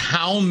realize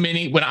how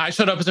many, when I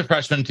showed up as a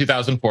freshman in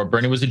 2004,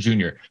 Bernie was a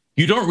junior,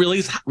 you don't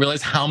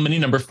realize how many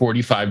number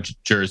 45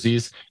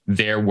 jerseys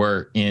there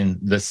were in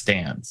the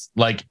stands.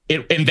 Like,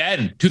 and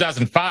then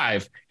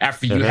 2005,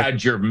 after you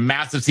had your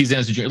massive season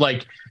as a junior,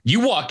 like,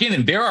 you walk in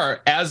and there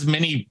are as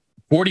many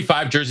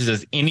 45 jerseys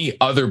as any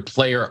other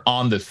player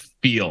on the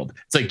field.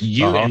 It's like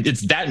and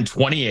it's that in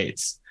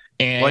 28s.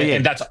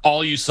 And that's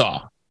all you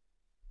saw.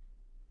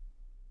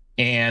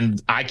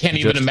 And I can't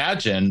even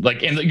imagine,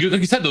 like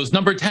you said, those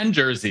number 10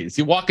 jerseys,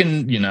 you walk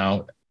in,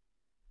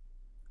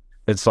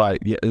 it's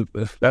like,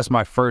 that's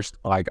my first,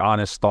 like,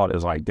 honest thought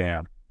is like,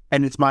 damn.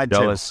 And it's my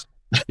jealous.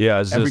 Yeah,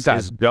 it's just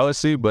it's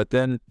jealousy. But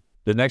then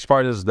the next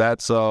part is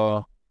that's,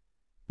 from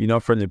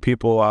the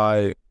people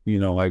I,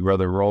 like,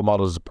 whether role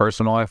models of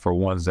personal life or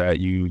ones that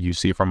you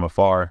see from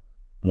afar,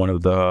 one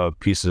of the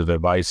pieces of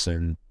advice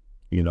and,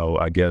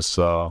 I guess,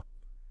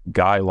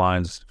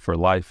 guidelines for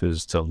life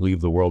is to leave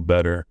the world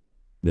better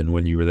than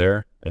when you were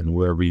there, and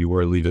wherever you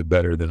were, leave it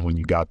better than when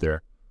you got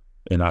there.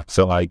 And I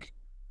feel like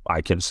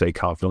I can say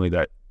confidently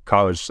that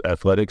college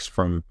athletics,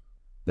 from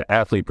the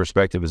athlete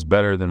perspective, is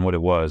better than what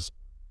it was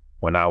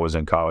when I was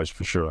in college,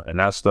 for sure. And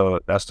that's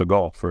the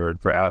goal for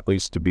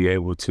athletes, to be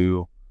able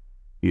to,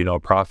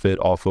 profit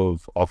off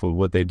of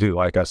what they do.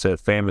 Like I said,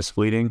 fame is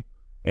fleeting,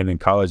 and in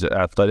college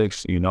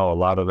athletics, a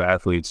lot of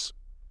athletes,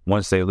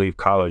 once they leave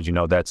college,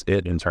 that's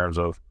it in terms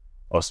of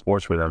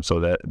sports for them, so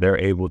that they're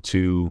able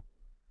to,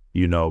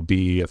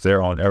 if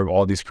they're on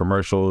all these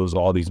commercials,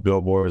 all these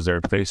billboards,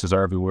 their faces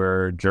are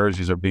everywhere,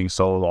 jerseys are being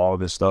sold, all of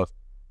this stuff.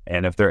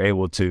 And if they're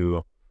able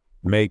to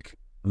make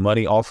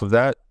money off of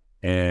that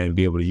and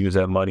be able to use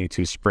that money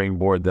to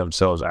springboard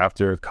themselves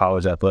after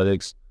college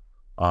athletics,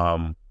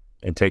 and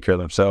take care of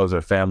themselves,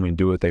 their family, and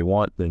do what they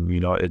want, then,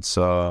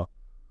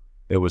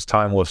 it was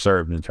time well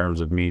served in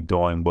terms of me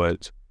doing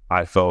what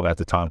I felt at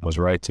the time was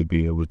right, to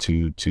be able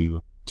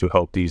to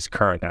help these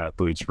current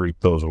athletes reap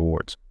those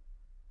rewards.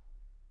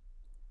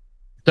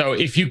 So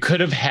if you could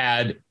have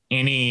had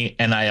any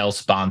NIL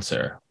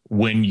sponsor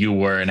when you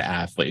were an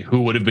athlete,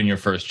 who would have been your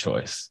first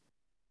choice?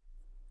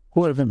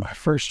 Who would have been my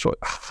first choice?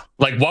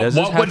 Like,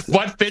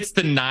 what fits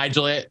the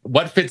Nigel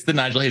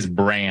Hayes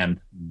brand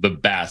the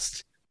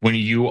best when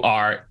you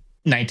are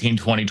 19,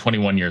 20,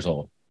 21 years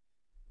old?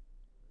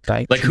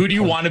 Like, who do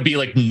you want to be,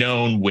 like,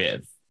 known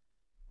with?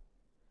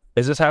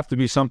 Does this have to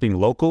be something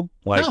local?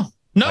 Like,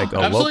 no, like a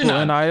absolutely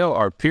local not. NIL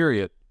or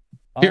period?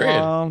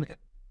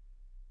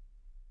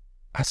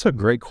 That's a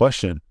great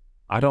question.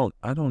 I don't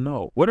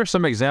know. What are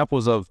some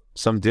examples of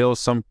some deals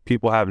some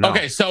people have now?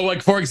 Okay, so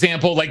like for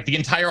example, like the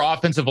entire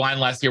offensive line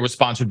last year was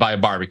sponsored by a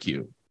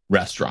barbecue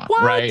restaurant,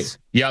 What? right?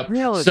 Yep.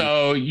 Really?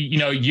 So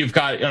you've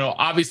got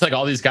obviously like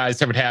all these guys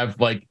that would have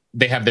like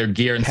they have their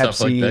gear and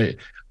stuff like that.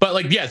 But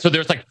like so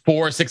there's like 5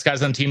 or 6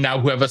 guys on the team now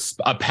who have a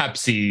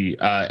Pepsi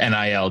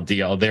NIL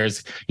deal.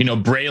 There's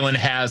Braylon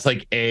has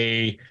like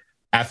a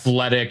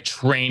athletic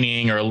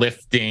training or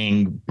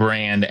lifting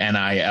brand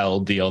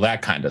NIL deal,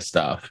 that kind of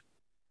stuff.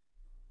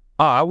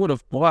 I would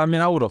have. Well, I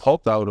mean, I would have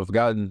hoped I would have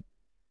gotten.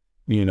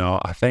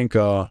 I think.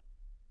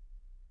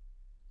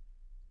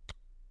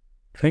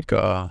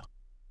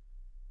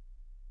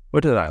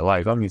 What did I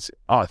like? Let me see.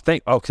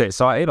 Okay,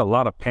 so I ate a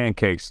lot of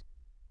pancakes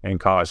in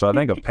college, so I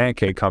think a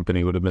pancake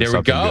company would have been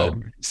something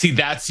good. See,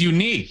 that's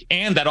unique,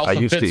 and that also I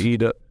used to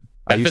eat a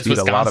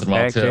lot of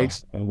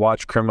pancakes and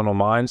watch Criminal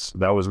Minds.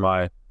 Those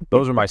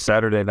were my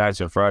Saturday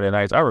nights and Friday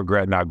nights. I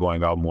regret not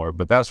going out more,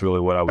 but that's really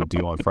what I would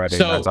do on Friday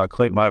nights. I'd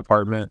clean my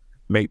apartment,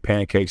 make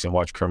pancakes, and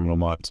watch Criminal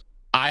Minds.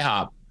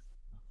 IHOP.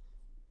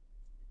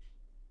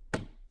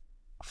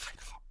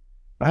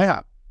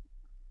 Yeah.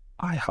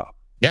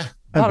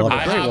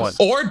 IHOP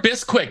or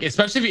Bisquick,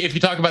 especially if you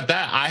talk about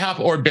that. IHOP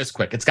or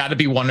Bisquick. It's got to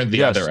be one or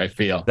the other, I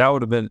feel. I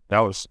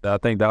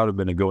think that would have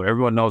been a good one.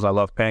 Everyone knows I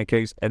love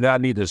pancakes, and then I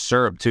need the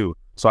syrup too.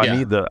 So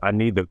I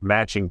need the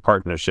matching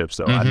partnerships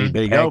though. I need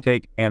the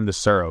pancake and the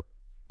syrup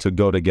to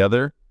go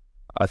together.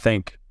 I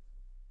think,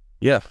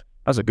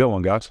 that's a good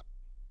one, guys.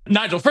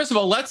 Nigel, first of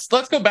all, let's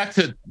go back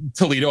to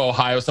Toledo,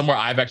 Ohio, somewhere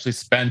I've actually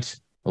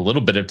spent a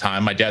little bit of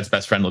time. My dad's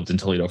best friend lived in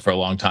Toledo for a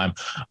long time.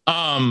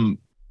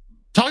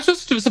 Talk to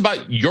us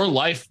about your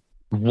life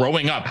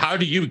growing up. How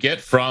do you get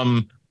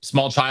from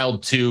small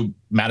child to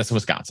Madison,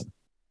 Wisconsin?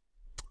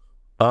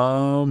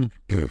 Well,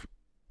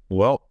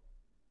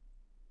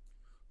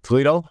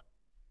 Toledo.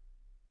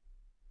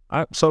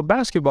 So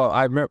basketball,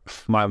 I remember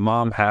my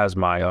mom has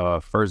my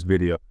first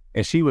video,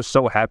 and she was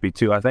so happy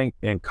too. I think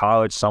in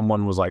college,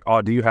 someone was like,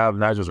 "Oh, do you have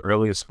Nigel's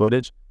earliest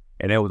footage?"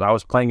 And I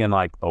was playing in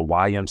like a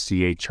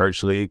YMCA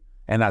church league,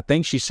 and I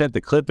think she sent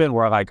the clip in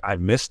where like I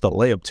missed the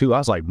layup too. I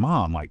was like,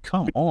 "Mom, like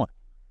come on."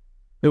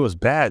 It was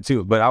bad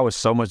too, but I was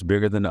so much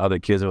bigger than the other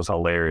kids. It was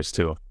hilarious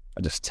too.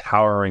 Just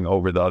towering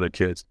over the other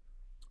kids.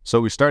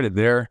 So we started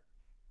there.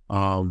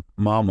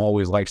 Mom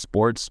always liked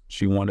sports.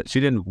 She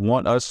didn't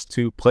want us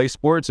to play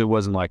sports. It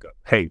wasn't like,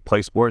 hey,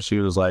 play sports. She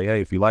was like,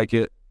 hey, if you like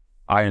it,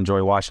 I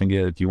enjoy watching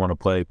it. If you want to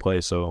play, play.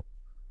 So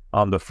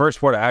the first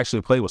sport I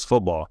actually played was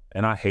football,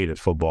 and I hated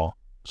football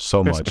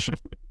so much.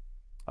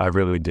 I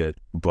really did.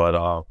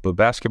 But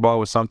basketball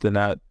was something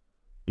that,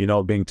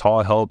 being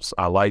tall helps.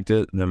 I liked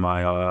it. And then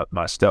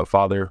my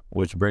stepfather,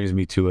 which brings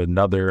me to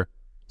another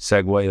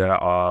segue that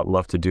I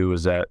love to do,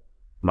 is that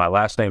my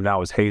last name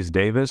now is Hayes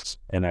Davis,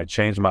 and I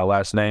changed my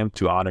last name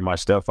to honor my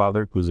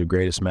stepfather, who's the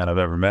greatest man I've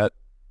ever met.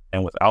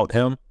 And without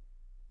him,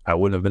 I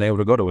wouldn't have been able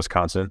to go to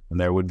Wisconsin, and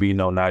there would be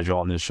no Nigel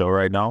on this show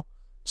right now.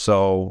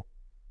 So,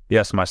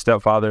 yes, my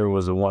stepfather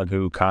was the one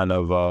who kind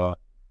of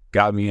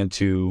got me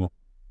into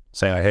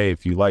saying, hey,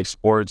 if you like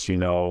sports,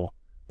 the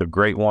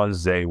great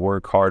ones, they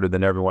work harder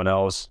than everyone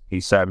else.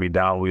 He sat me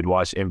down, we'd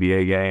watch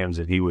NBA games,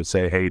 and he would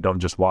say, hey, don't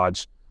just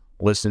watch,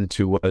 listen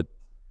to what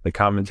the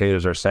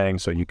commentators are saying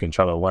so you can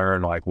try to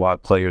learn, like,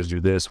 what players do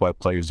this, what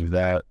players do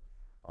that.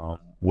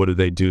 What do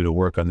they do to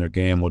work on their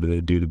game? What do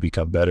they do to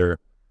become better?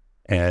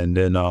 And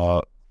then,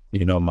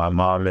 my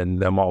mom and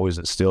them always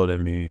instilled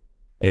in me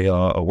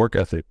a work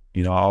ethic.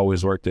 I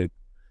always worked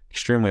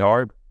extremely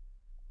hard.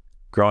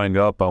 Growing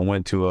up, I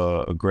went to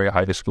a great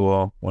high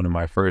school. One of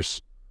my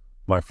first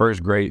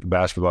great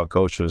basketball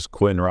coach was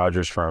Quentin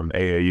Rogers from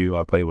AAU.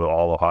 I played with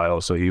All Ohio,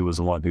 so he was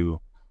the one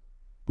who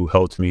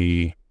helped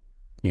me,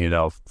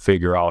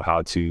 figure out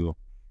how to,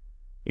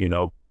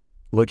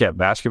 look at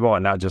basketball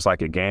and not just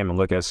like a game, and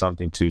look at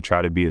something to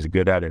try to be as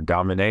good at and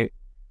dominate.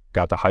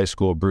 Got to high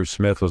school. Bruce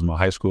Smith was my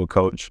high school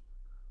coach.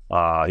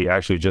 He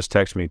actually just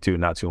texted me too,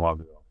 not too long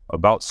ago,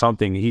 about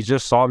something. He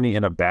just saw me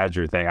in a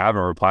Badger thing. I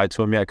haven't replied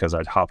to him yet because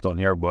I hopped on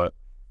here, but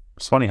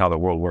it's funny how the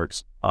world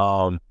works.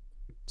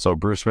 So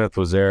Bruce Smith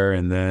was there,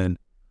 and then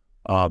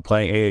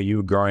playing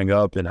AAU growing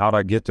up. And how'd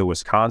I get to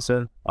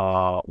Wisconsin?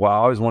 Well, I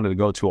always wanted to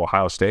go to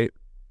Ohio State.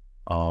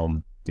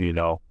 I'm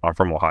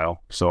from Ohio,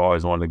 so I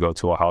always wanted to go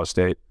to Ohio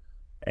State.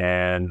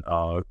 And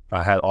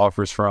I had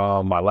offers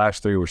from, my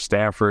last 3 were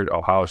Stanford,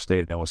 Ohio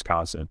State, and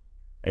Wisconsin.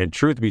 And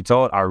truth be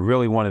told, I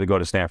really wanted to go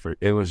to Stanford.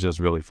 It was just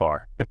really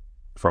far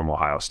from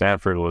Ohio.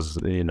 Stanford was,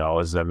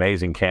 is an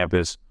amazing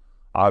campus.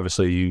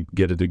 Obviously, you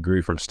get a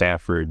degree from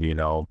Stanford,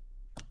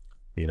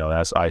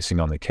 that's icing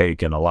on the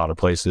cake in a lot of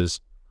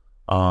places.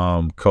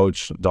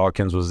 Coach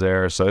Dawkins was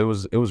there, so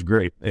it was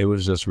great. It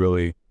was just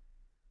really,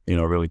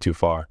 really too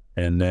far.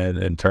 And then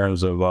in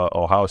terms of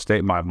Ohio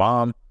State, my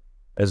mom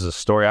is a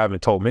story I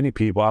haven't told many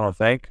people, I don't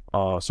think.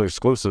 So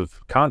exclusive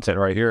content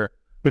right here.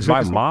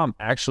 My mom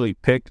actually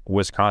picked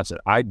Wisconsin.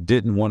 I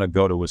didn't want to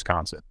go to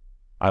Wisconsin.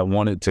 I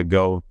wanted to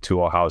go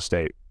to Ohio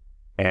State.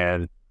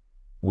 And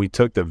we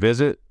took the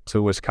visit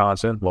to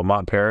Wisconsin.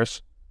 Lamont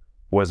Paris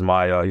was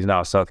my, he's now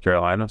in South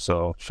Carolina.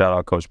 So shout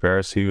out Coach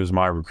Paris. He was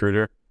my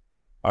recruiter.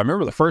 I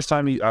remember the first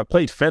time I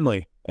played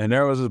Finley, and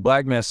there was this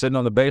black man sitting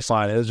on the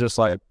baseline. It was just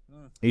like,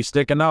 he's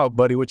sticking out,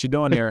 buddy. What you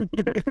doing here?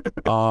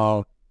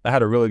 I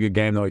had a really good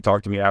game, though. He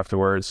talked to me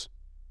afterwards.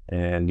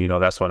 And,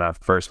 that's when I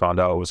first found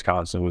out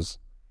Wisconsin was,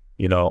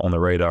 on the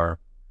radar.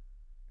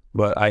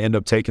 But I ended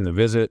up taking the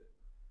visit.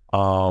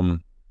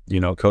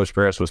 Coach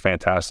Paris was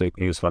fantastic.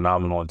 He was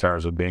phenomenal in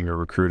terms of being a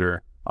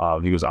recruiter.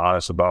 He was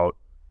honest about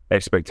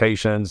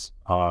expectations.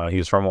 He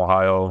was from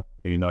Ohio.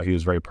 He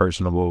was very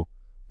personable.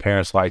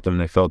 Parents liked him.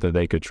 They felt that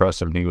they could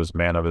trust him. He was a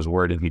man of his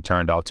word, and he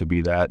turned out to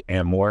be that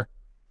and more.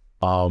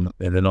 And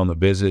then on the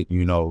visit,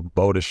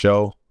 Bo the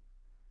Show,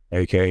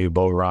 a.k.a.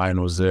 Bo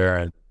Ryan, was there,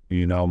 and,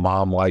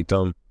 Mom liked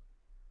him.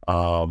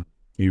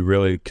 He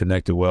really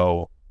connected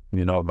well,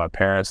 with my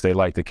parents. They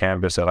liked the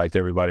campus. They liked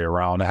everybody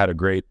around. I had a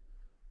great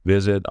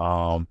visit.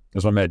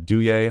 That's when I met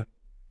Douye.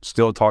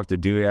 Still talk to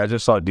Douye. I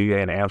just saw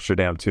Douye in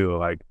Amsterdam, too,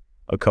 like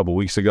a couple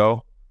weeks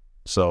ago.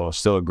 So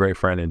still a great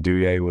friend, and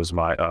Douye was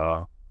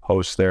my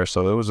host there.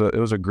 So it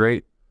was a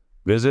great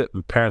visit.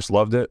 My parents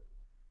loved it.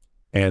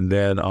 And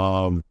then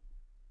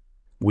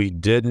we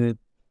didn't.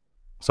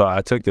 So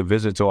I took the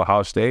visit to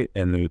Ohio State,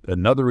 and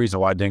another reason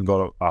why I didn't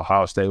go to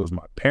Ohio State was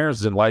my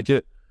parents didn't like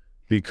it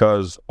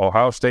because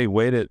Ohio State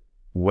waited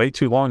way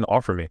too long to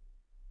offer me.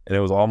 And it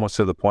was almost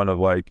to the point of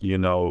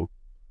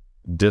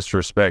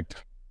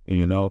disrespect,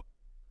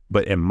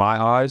 But in my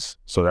eyes,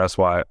 so that's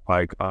why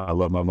I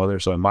love my mother.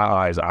 So in my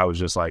eyes, I was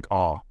just like,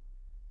 oh,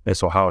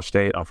 it's Ohio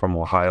State. I'm from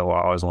Ohio.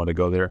 I always wanted to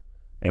go there.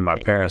 And my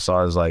parents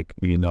saw it as like,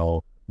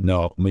 no,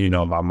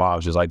 my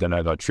mom's just like, they're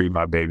not going to treat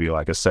my baby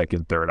like a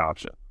second, third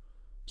option.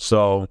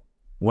 So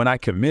when I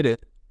committed,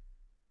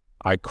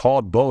 I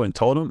called Bo and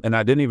told him, and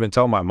I didn't even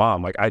tell my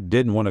mom, I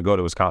didn't want to go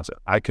to Wisconsin.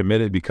 I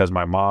committed because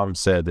my mom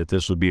said that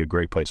this would be a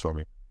great place for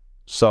me.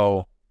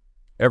 So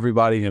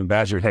everybody in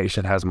Badger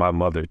Nation has my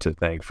mother to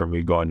thank for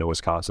me going to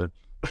Wisconsin.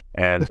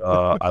 And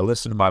I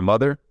listened to my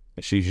mother,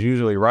 and she's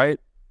usually right.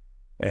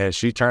 And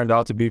she turned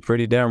out to be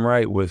pretty damn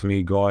right with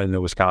me going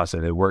to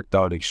Wisconsin. It worked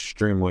out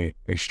extremely,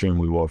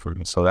 extremely well for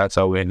me. So that's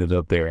how we ended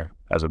up there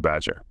as a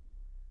Badger.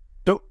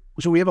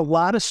 So we have a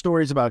lot of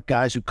stories about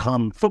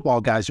football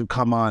guys who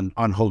come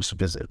on host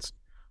visits.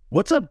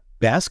 What's a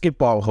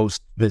basketball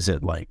host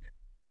visit like?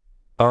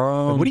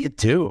 What do you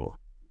do?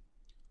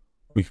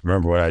 We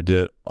remember what I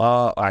did.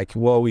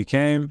 We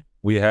came.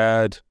 We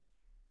had,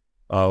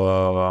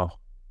 I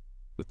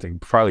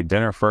think probably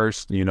dinner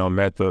first.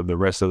 Met the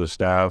rest of the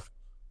staff.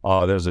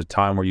 There's a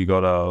time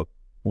where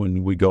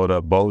when we go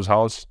to Bo's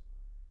house.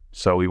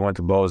 So we went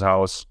to Bo's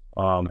house.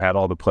 Had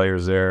all the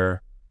players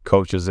there,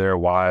 coaches there,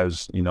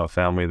 wives,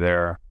 family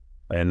there,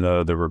 and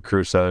the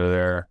recruits that are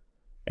there.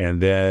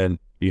 And then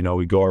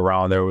we go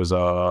around. There was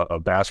a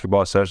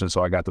basketball session,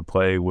 so I got to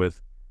play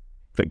with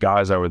the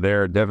guys that were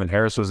there. Devin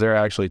Harris was there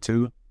actually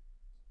too,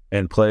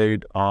 and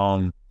played.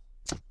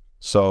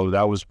 So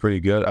that was pretty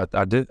good.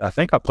 I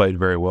think I played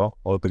very well.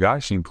 Well, the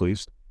guys seemed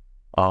pleased.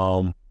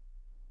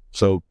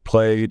 So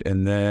played,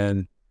 and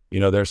then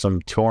there's some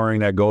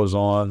touring that goes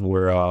on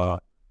where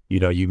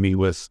you meet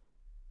with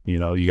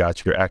you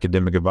got your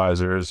academic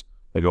advisors.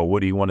 They go,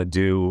 what do you want to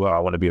do? I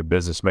want to be a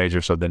business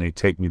major. So then they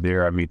take me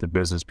there. I meet the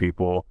business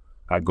people.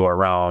 I go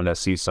around. I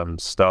see some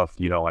stuff,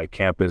 like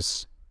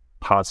campus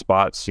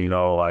hotspots,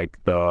 like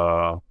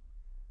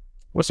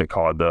what's it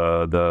called?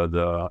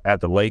 The at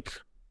the lake.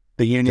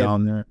 The Union.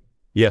 Down there.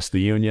 Yes,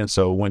 the Union.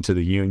 So went to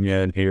the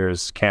Union.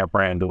 Here's Camp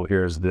Randall.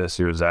 Here's this.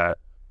 Here's that.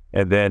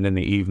 And then in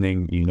the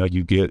evening,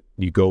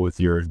 you go with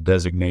your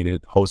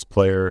designated host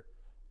player,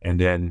 and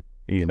then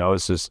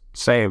it's just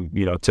same,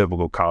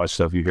 typical college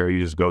stuff you hear.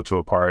 You just go to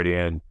a party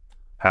and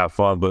have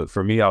fun. But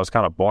for me, I was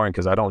kind of boring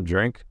because I don't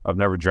drink. I've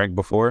never drank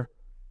before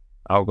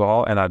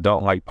alcohol, and I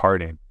don't like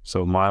partying.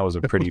 So mine was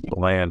a pretty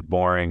bland,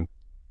 boring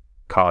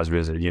college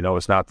visit.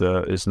 It's not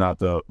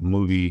the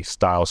movie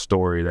style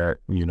story that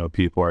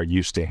people are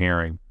used to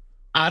hearing.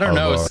 I don't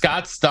know.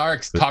 Scott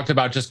Starks talked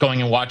about just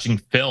going and watching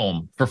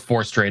film for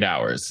 4 straight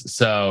hours.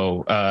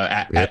 So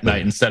at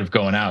night instead of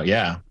going out.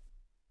 Yeah.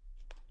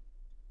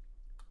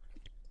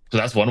 So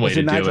that's one way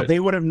to Nigel, do it. They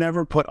would have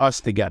never put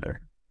us together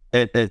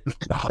at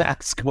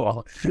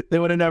basketball. They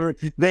would have never.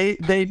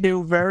 They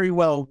knew very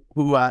well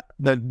who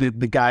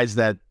the guys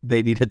that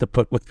they needed to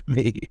put with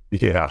me.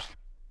 Yeah,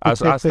 I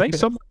think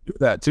someone do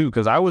that too,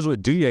 because I was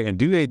with Douye, and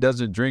Douye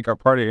doesn't drink or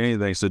party or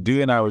anything. So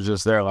Douye and I was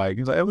just there,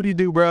 he's like, hey, what do you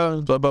do,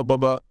 bro? Blah blah blah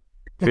blah,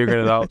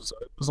 figuring it out. So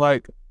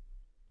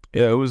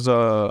it was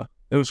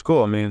it was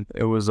cool. I mean,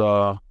 it was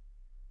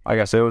like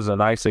I said, it was a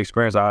nice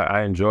experience.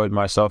 I enjoyed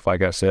myself.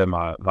 Like I said,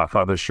 my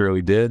father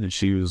surely did. And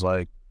she was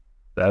like,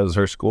 that was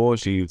her school.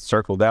 She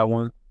circled that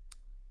one.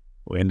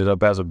 We ended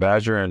up as a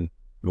Badger, and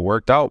it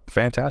worked out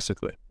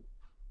fantastically.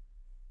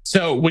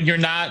 So when you're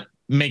not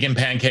making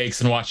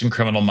pancakes and watching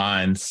Criminal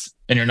Minds,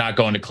 and you're not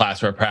going to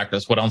class or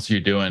practice, what else are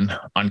you doing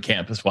on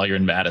campus while you're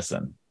in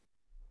Madison?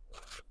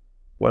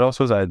 What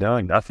else was I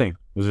doing? Nothing.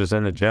 It was just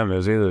in the gym. It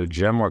was either the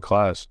gym or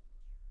class.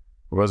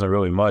 wasn't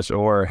really much.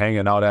 Or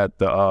hanging out at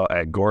the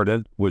at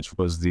Gordon, which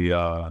was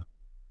the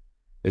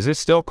is it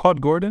still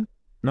called Gordon?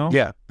 No?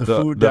 Yeah, the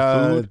food,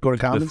 Gordon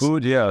Commons? The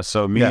food, yeah.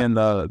 So me and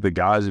the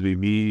guys would be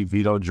me,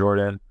 Vito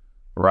Jordan,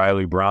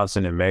 Riley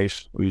Bronson, and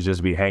Mace. We'd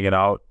just be hanging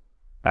out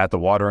at the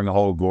watering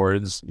hole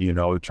Gordons, you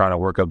know, trying to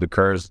work up the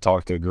courage to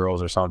talk to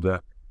girls or something.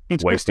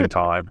 Wasting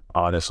time,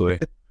 honestly.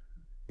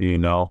 You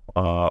know,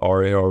 or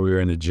we were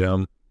in the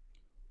gym,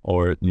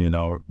 or, you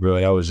know,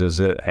 really that was just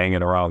it,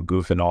 hanging around,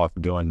 goofing off,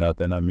 doing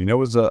nothing. I mean,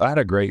 I had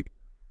a great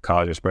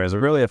college experience.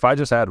 Really, if I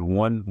just had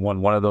one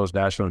of those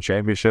national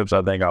championships,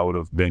 I think I would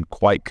have been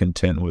quite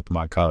content with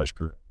my college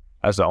career.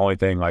 That's the only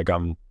thing like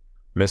I'm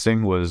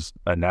missing was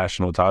a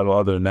national title.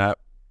 Other than that,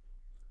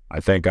 I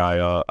think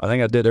I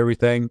did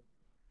everything,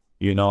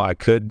 you know, I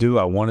could do,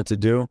 I wanted to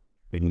do.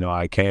 You know,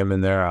 I came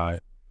in there, I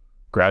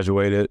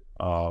graduated.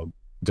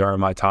 During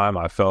my time,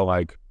 I felt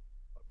like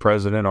a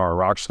president or a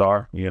rock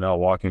star, you know,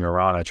 walking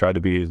around. I tried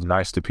to be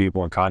nice to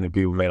people and kind to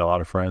people, made a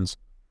lot of friends.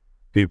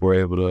 People were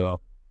able to,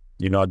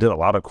 you know, I did a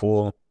lot of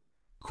cool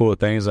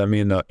things. I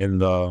mean, in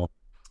the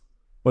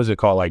what's it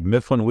called? Like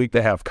Mifflin Week,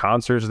 they have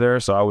concerts there.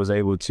 So I was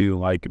able to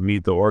like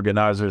meet the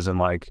organizers, and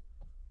like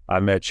I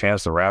met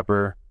Chance the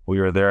Rapper. We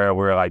were there,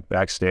 we were like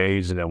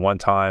backstage. And then one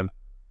time,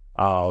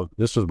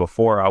 this was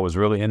before I was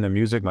really into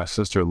music. My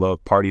sister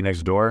loved Party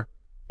Next Door,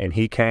 and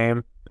he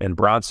came, and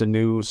Bronson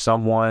knew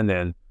someone,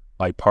 and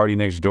like Party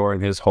Next Door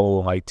and his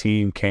whole like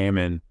team came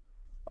and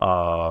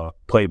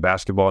played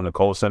basketball in the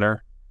Kohl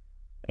Center.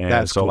 And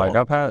that's so cool.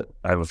 Like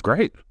it was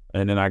great.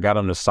 And then I got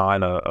him to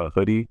sign a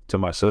hoodie to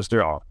my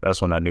sister. Oh,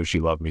 that's when I knew she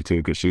loved me too,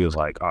 because she was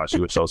like, oh, she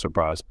was so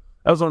surprised.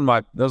 That was one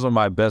of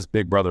my best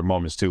big brother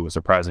moments too, was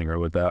surprising her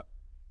with that.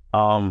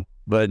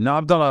 But no,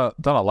 I've done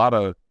a lot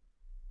of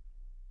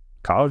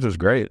college. Was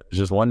great. It's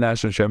just one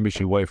national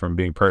championship away from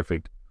being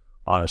perfect,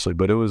 honestly.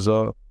 But it was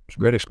a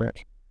great experience.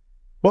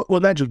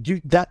 Well, Nigel,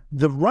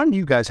 the run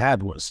you guys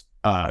had was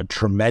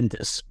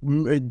tremendous.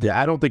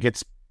 I don't think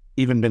it's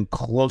even been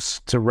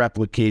close to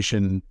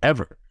replication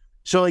ever.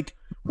 So, like,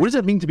 what does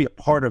it mean to be a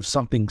part of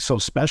something so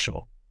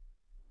special?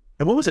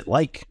 And what was it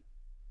like?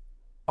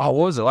 Oh,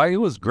 what was it like? It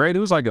was great. It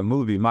was like a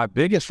movie. My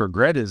biggest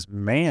regret is,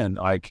 man,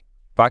 like,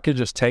 if I could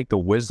just take the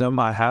wisdom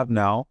I have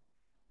now,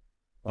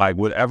 like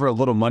whatever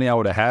little money I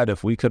would have had,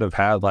 if we could have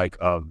had like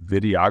a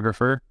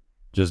videographer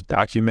just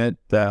document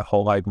that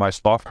whole, like my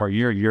sophomore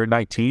year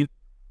 19,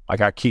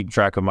 like I keep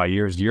track of my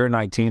years. Year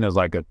 19 is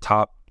like a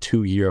top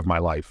 2 year of my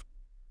life.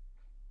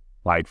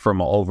 Like from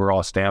an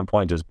overall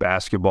standpoint, just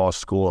basketball,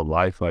 school of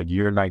life, like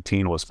year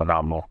 19 was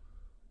phenomenal.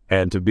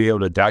 And to be able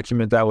to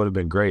document that would have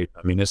been great.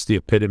 I mean, it's the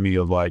epitome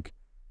of like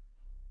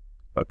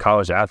a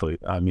college athlete.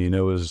 I mean,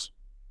 it was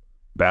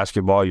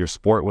basketball, your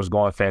sport was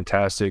going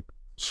fantastic.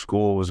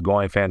 School was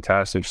going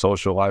fantastic.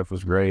 Social life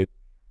was great.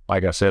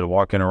 Like I said,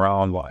 walking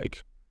around,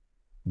 like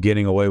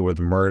getting away with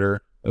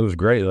murder. It was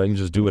great. Like you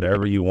just do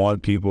whatever you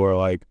want. People are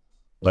like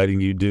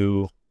letting you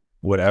do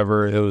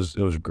whatever. It was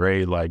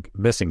great. Like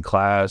missing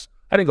class.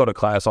 I didn't go to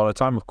class all the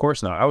time. Of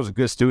course not. I was a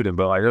good student,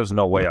 but like there was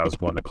no way I was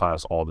going to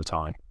class all the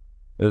time.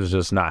 It was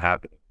just not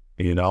happening,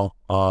 you know?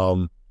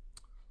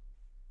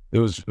 It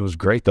was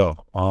great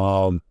though.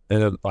 And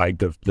it, like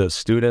the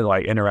student,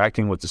 like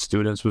interacting with the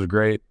students was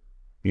great.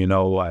 You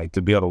know, like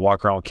to be able to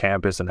walk around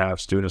campus and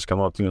have students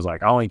come up to me was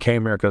like, I only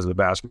came here because of the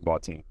basketball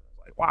team.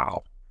 Like,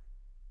 wow,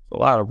 it's a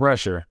lot of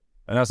pressure.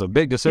 And that's a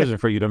big decision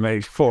for you to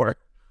make for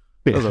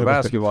as a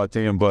basketball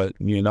team. But,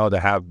 you know,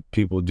 to have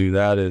people do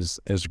that is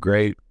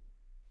great.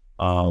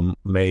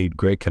 Made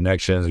great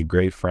connections,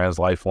 great friends,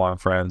 lifelong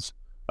friends.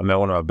 I met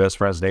one of my best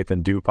friends,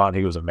 Nathan Dupont.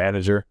 He was a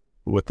manager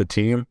with the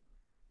team.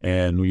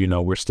 And, you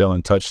know, we're still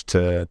in touch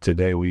to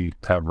today. We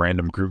have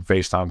random group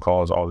FaceTime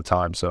calls all the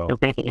time. So,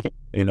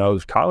 you know,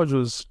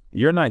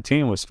 year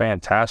 19 was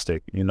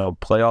fantastic. You know,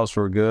 playoffs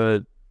were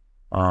good.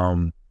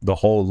 The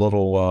whole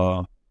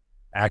little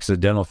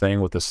accidental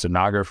thing with the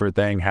stenographer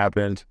thing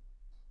happened,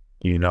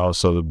 you know,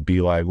 so to be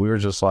like, we were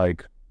just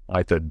like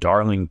the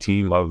darling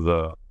team of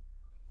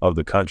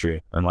the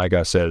country. And like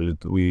I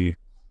said, we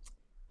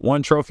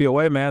one trophy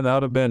away, man. That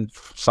would have been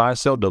signed,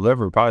 sealed,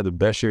 delivered. Probably the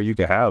best year you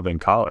could have in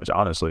college,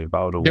 honestly. If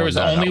I would have there was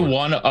only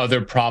one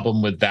other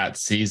problem with that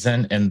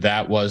season, and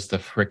that was the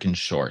freaking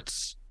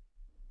shorts.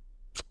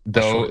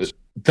 Though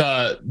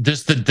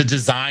the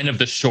design of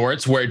the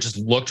shorts, where it just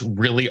looked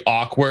really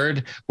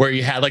awkward, where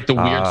you had like the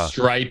weird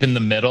stripe in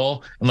the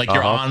middle, and like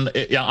you're on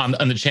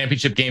the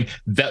championship game.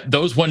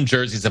 Those one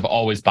jerseys have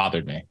always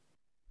bothered me.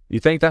 You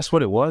think that's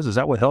what it was? Is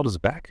that what held us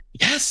back?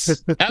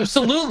 Yes,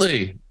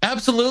 absolutely.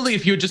 Absolutely.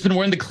 If you had just been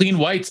wearing the clean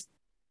whites.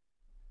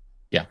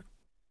 Yeah.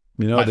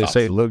 You know, they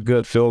say look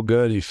good, feel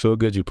good. You feel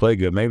good, you play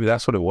good. Maybe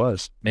that's what it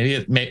was.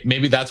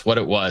 Maybe that's what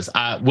it was.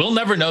 We'll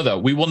never know, though.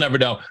 We will never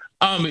know.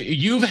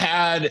 You've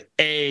had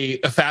a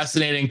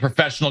fascinating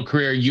professional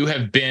career. You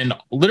have been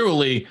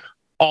literally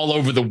all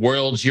over the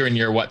world. You're in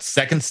your,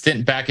 second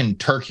stint back in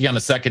Turkey on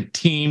a second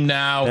team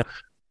now. Yeah.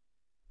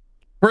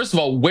 First of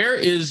all, where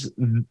is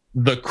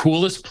the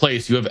coolest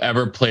place you have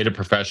ever played a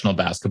professional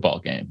basketball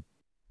game?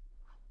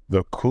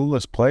 The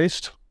coolest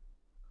place?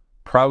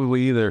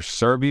 probably either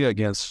Serbia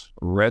against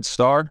Red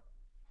Star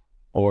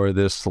or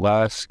this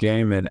last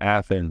game in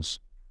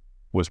Athens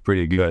was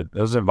pretty good.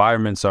 Those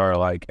environments are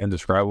like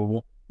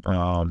indescribable.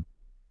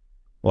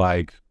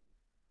 Like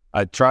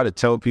I try to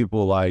tell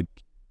people, like,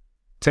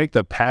 take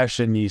the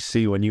passion you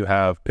see when you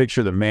have,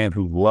 picture the man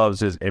who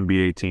loves his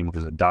NBA team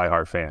because a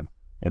diehard fan,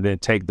 and then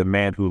take the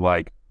man who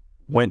like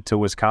went to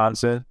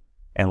Wisconsin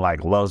and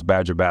like loves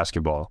Badger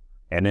basketball,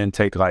 and then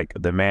take like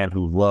the man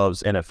who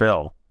loves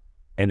NFL,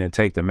 and then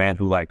take the man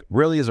who like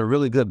really is a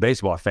really good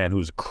baseball fan,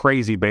 who's a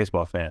crazy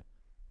baseball fan,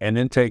 and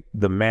then take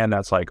the man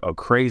that's like a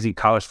crazy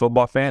college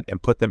football fan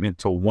and put them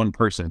into one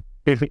person.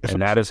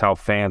 And that is how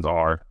fans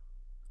are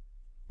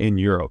in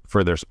Europe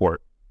for their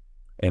sport.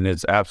 And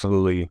it's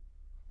absolutely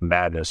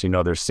madness. You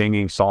know, they're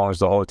singing songs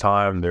the whole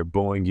time. They're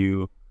booing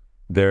you.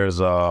 There's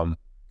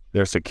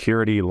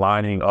security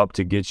lining up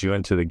to get you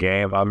into the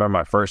game. I remember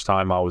my first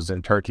time I was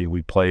in Turkey,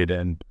 we played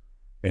in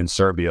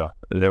Serbia.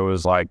 There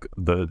was like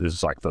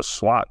the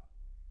SWAT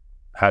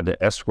had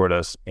to escort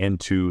us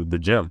into the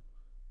gym.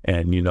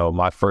 And, you know,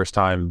 my first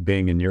time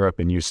being in Europe,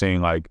 and you're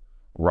seeing like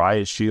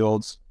riot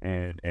shields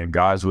and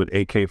guys with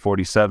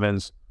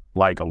AK-47s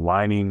like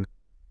lining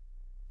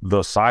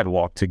the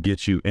sidewalk to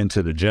get you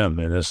into the gym.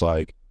 And it's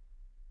like,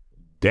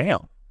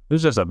 damn,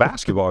 it's just a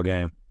basketball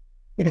game.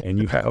 And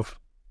you have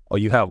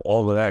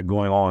all of that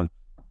going on.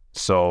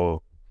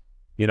 So,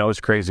 you know, it's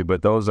crazy.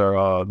 But those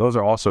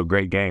are also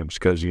great games,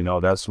 because, you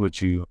know, that's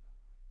what you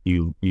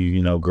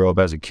know, grow up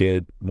as a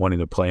kid wanting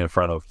to play in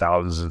front of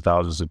thousands and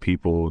thousands of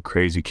people,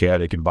 crazy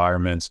chaotic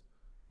environments,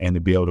 and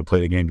to be able to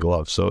play the game you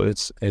love. So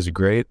it's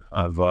great.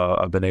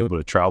 I've been able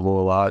to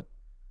travel a lot.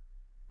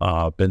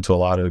 Been to a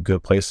lot of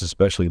good places,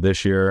 especially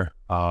this year.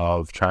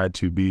 I've tried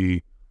to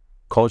be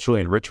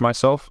culturally enrich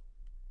myself,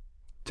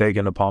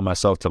 taken upon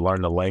myself to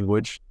learn the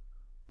language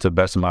to the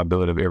best of my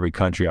ability of every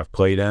country I've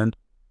played in.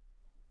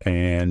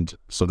 And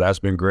so that's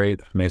been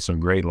great. Made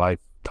some great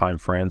lifetime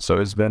friends. So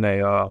it's been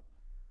a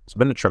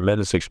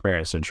tremendous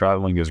experience, and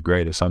traveling is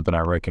great. It's something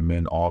I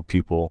recommend all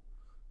people,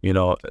 you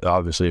know,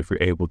 obviously if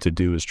you're able to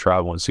do, is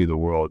travel and see the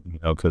world, you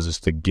know, because it's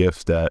the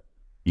gift that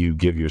you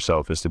give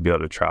yourself, is to be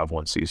able to travel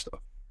and see stuff.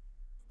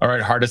 All right,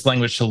 hardest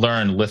language to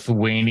learn: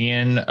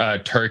 Lithuanian,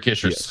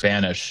 Turkish, or Yes.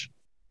 Spanish?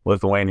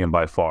 Lithuanian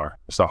by far.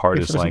 It's the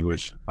hardest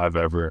language I've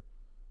ever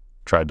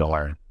tried to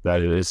learn.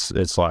 That is,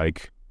 it's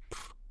like,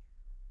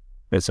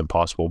 it's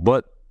impossible.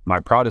 But my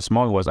proudest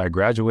moment was I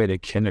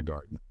graduated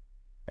kindergarten,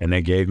 and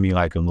they gave me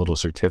like a little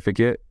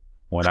certificate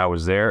when I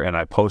was there, and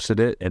I posted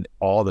it, and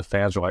all the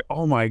fans were like,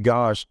 "Oh my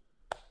gosh,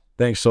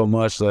 thanks so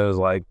much." So it was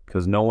like,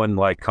 because no one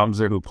like comes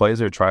there who plays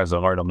there tries to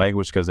learn a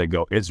language, because they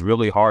go, "It's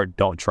really hard,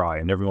 don't try."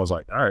 And everyone's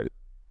like, "All right,"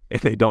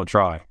 if they don't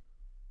try.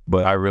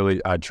 But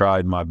I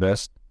tried my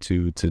best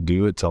to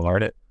do it, to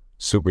learn it.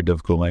 Super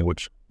difficult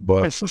language,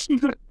 but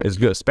it's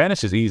good.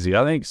 Spanish is easy.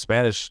 I think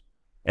Spanish,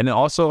 and then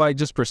also like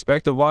just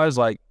perspective wise,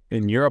 like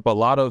in Europe,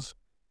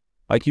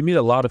 you meet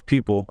a lot of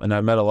people, and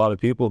I met a lot of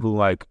people who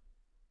like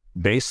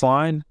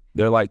baseline,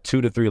 they're like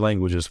 2 to 3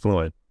 languages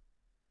fluent.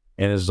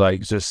 And it's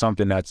like just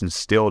something that's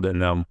instilled in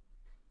them.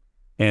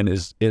 And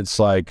it's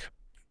like,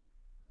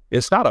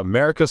 it's not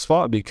America's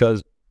fault,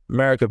 because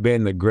America,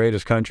 being the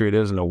greatest country it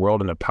is in the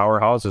world and the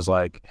powerhouse, is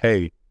like,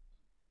 hey,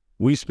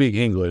 we speak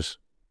English,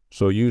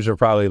 so you should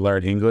probably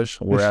learn English.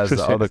 Whereas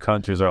the other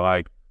countries are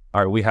like,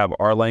 all right, we have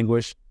our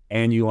language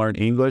and you learn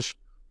English,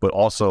 but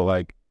also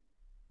like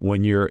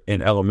when you're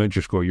in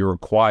elementary school, you're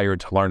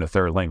required to learn a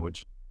third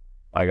language.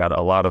 I got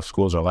a lot of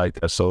schools are like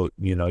that. So,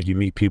 you know, you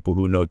meet people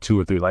who know 2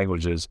 or 3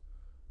 languages,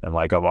 and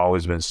like I've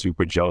always been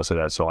super jealous of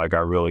that. So like I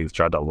really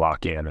tried to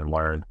lock in and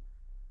learn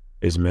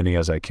as many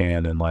as I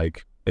can. And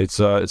like it's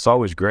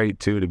always great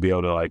too to be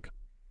able to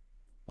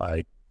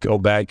like go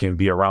back and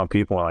be around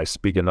people and like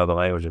speak another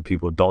language, and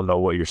people don't know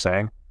what you're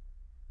saying.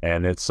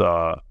 And it's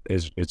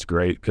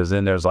great, because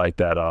then there's like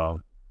that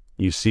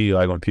you see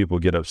like when people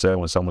get upset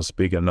when someone's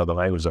speaking another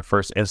language, their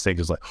first instinct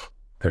is like,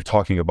 they're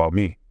talking about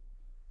me.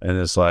 And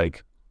it's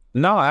like,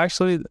 no,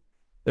 actually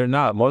they're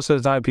not. Most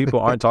of the time people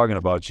aren't talking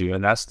about you.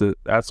 And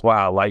that's why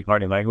I like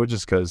learning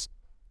languages, because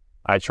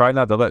I try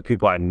not to let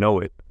people I know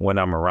it when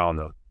I'm around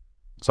them.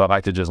 So I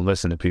like to just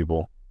listen to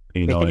people,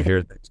 you know, and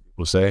hear things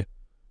people say.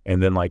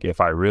 And then like if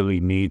I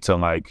really need to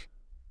like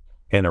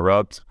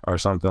interrupt or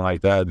something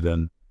like that,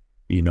 then,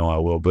 you know, I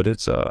will. But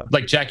it's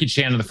Like Jackie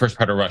Chan in the first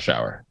part of Rush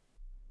Hour.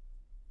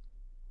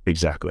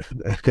 Exactly.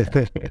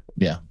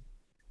 Yeah.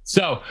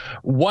 So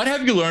what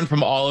have you learned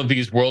from all of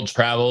these world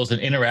travels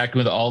and interacting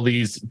with all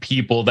these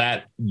people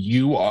that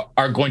you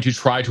are going to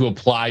try to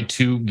apply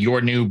to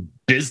your new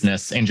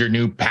business and your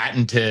new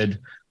patented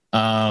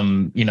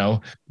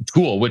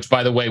tool, which,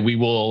 by the way, we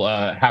will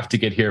have to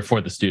get here for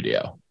the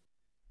studio?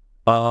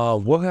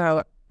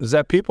 What is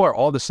that? People are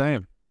all the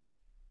same.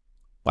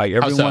 Like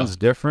everyone's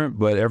different,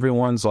 but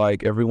everyone's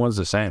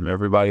the same.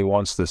 Everybody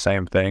wants the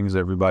same things.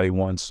 Everybody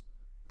wants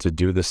to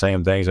do the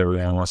same things.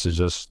 Everyone wants to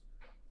just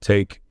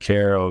take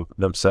care of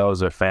themselves,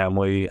 their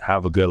family,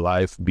 have a good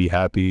life, be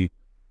happy.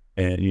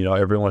 And, you know,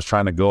 everyone's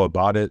trying to go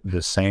about it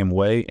the same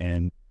way.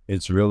 And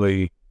it's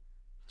really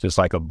just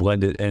like a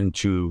blended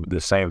into the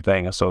same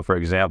thing. And so, for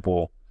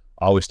example,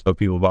 I always tell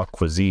people about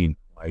cuisine.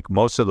 Like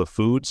most of the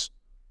foods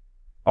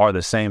are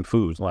the same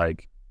foods.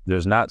 Like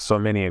there's not so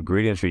many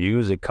ingredients you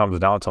use. It comes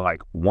down to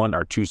like 1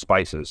 or 2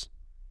 spices.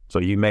 So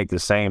you make the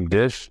same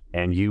dish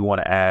and you want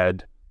to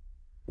add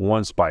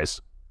 1 spice,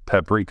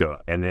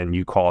 paprika, and then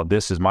you call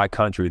this is my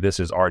country, this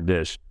is our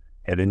dish.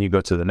 And then you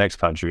go to the next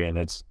country and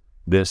it's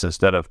this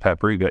instead of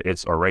paprika,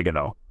 it's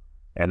oregano.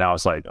 And now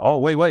it's like, oh,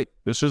 wait,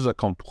 this is a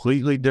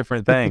completely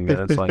different thing.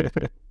 And it's like,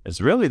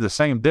 it's really the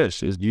same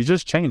dish. You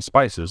just change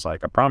spices.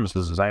 Like, I promise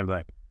it's the same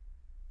thing.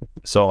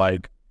 So,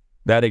 like,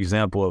 that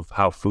example of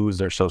how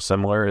foods are so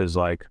similar is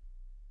like,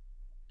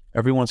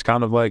 everyone's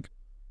kind of like,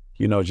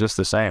 you know, just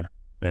the same.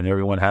 And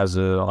everyone has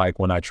like,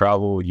 when I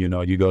travel, you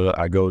know,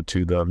 I go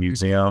to the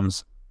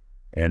museums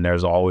and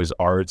there's always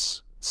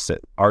arts.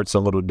 Art's a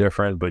little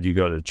different, but you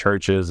go to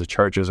churches, the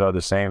churches are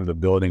the same. The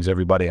buildings,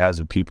 everybody has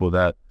the people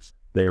that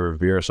they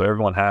revere. So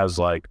everybody has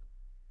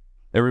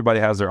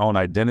their own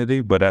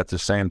identity, but at the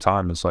same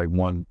time, it's like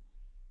one,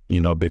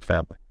 you know, big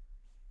family.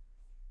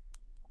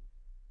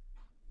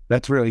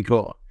 That's really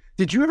cool.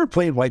 Did you ever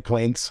play in White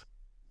Plains?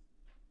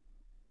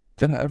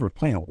 Did I ever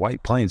play in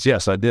White Plains?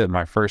 Yes, I did.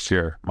 My first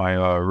year, my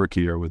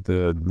rookie year with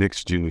the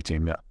Knicks junior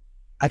team. Yeah.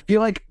 I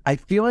feel like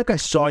I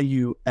saw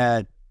you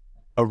at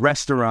a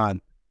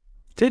restaurant.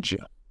 Did you?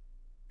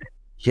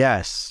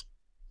 Yes.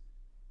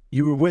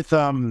 You were with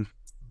who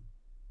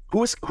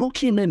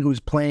came in who's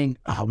playing?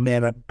 Oh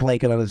man, I'm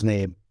blanking on his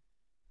name.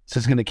 This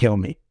is gonna kill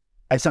me.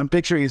 I'm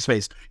picturing his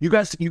face. You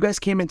guys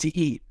came in to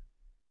eat.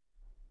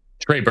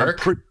 Trey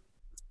Burke?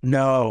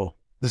 No,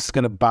 this is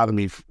gonna bother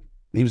me.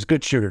 He was a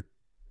good shooter.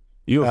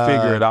 You'll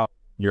figure it out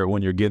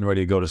when you're getting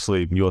ready to go to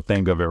sleep. You'll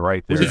think of it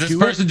right there. This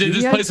person did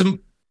just play some.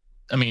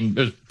 I mean,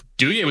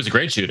 Douillet was a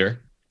great shooter.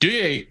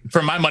 Douillet,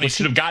 for my money,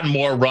 should have gotten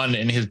more run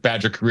in his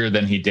Badger career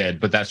than he did,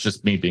 but that's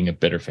just me being a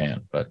bitter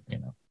fan. But you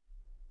know,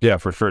 yeah,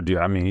 for sure, dude.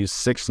 I mean, he's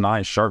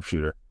 6'9"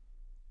 sharpshooter.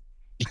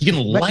 He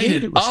can light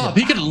it up.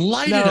 He can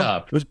light it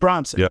up. It was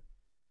Bronson. Yeah.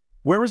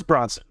 Where was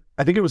Bronson?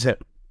 I think it was him.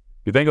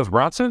 You think it was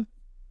Bronson?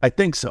 I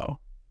think so.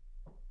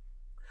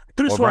 I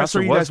could have sworn I saw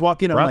you guys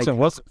walk in. Bronson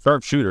was a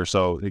sharp shooter,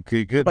 so it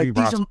could be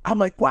Bronson. I'm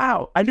like,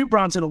 wow. I knew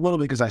Bronson a little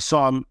bit because I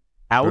saw him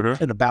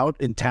out and about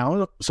in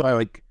town.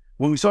 So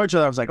when we saw each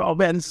other, I was like, oh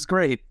man, this is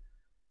great.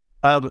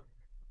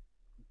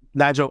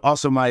 Nigel,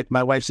 also my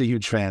wife's a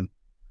huge fan.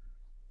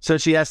 So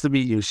she has to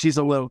meet you. She's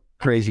a little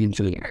crazy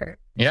into it.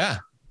 Yeah.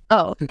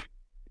 Oh.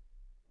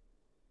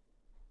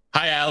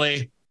 Hi,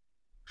 Allie.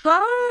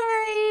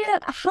 Hi.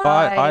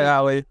 Hi,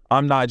 Allie.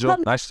 I'm Nigel.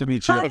 Nice to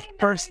meet you. Hi.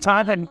 First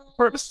time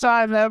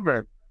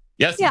ever.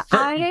 Yes. Yeah,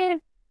 I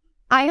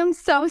am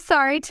so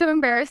sorry to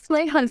embarrass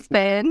my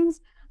husband.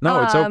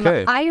 No, it's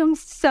okay. I am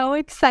so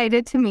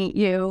excited to meet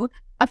you.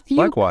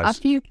 Likewise.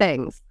 A few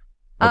things.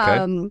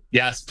 Okay.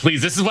 Yes,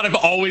 please. This is what I've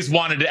always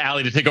wanted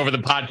Allie to take over the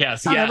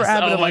podcast. Yes.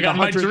 Oh my God,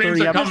 my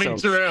dreams are coming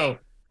true.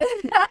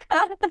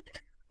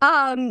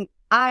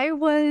 I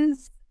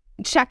was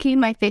checking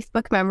my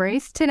Facebook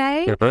memories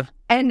today,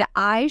 and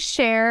I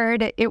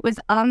shared, it was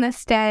on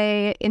this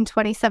day in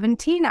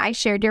 2017, I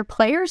shared your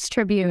Players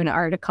Tribune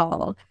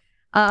article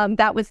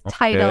that was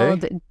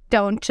titled,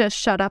 Don't Just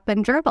Shut Up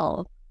and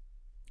Dribble.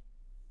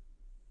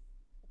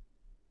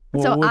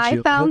 Well, so I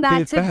found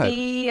that to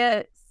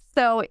be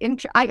so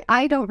interesting.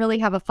 I don't really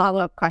have a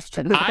follow-up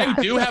question. I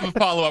do have a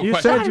follow-up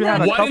question. Said you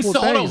had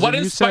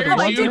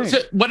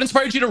what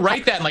inspired you to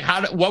write that? And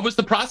like, what was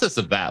the process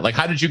of that? Like,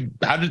 how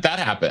did that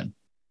happen?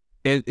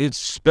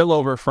 It's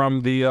spillover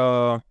from the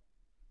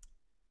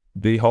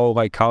whole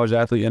like college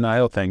athlete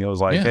NIL thing. It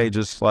was like, hey,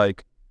 just play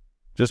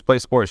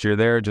sports. You're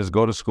there, just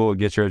go to school,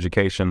 get your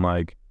education.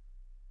 Like,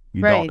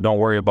 you don't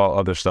worry about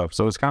other stuff.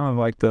 So it's kind of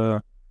like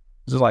this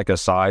is like a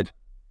side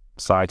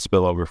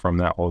spillover from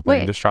that whole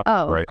thing. Just try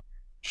right.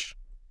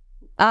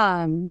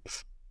 And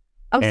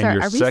sorry,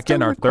 your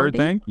second or third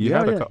thing?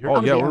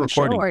 We're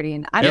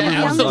recording.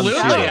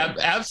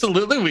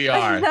 Absolutely we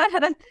are.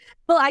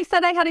 Well, I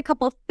said I had a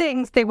couple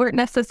things. They weren't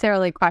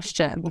necessarily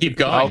questions. Keep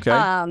going. Okay.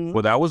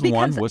 Well, that was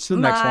one. What's the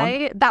next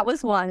one? That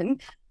was one.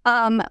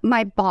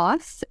 My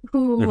boss,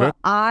 who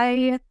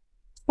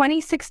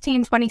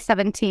 2016,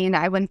 2017,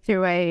 I went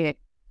through a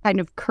kind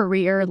of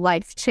career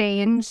life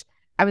change.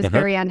 I was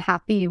very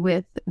unhappy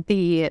with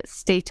the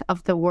state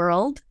of the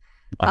world,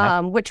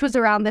 which was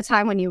around the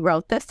time when you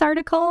wrote this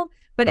article.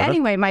 But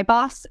anyway, my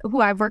boss,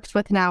 who I've worked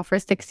with now for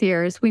 6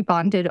 years, we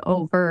bonded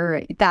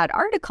over that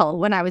article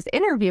when I was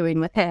interviewing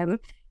with him.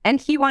 And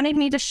he wanted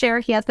me to share.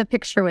 He has a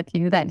picture with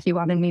you that he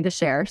wanted me to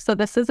share. So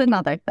this is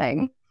another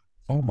thing.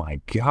 Oh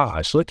my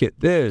gosh, look at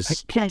this. I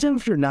can't tell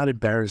if you're not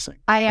embarrassing.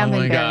 I am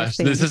embarrassing. Oh my gosh,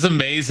 this is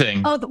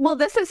amazing. Oh, well,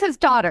 this is his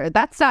daughter.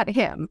 That's not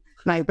him.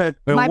 My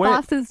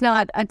boss is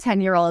not a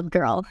 10-year-old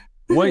girl.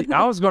 Wait,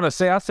 I was going to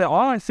say, all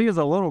I see is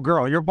a little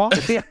girl. Your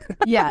boss?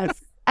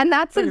 Yes. And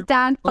that's his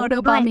dad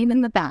photobombing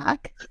in the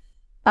back.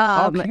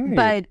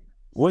 But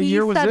what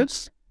year was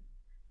this?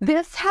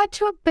 This had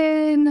to have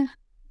been,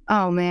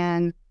 oh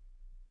man,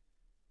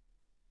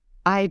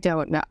 I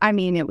don't know. I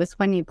mean, it was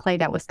when you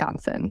played at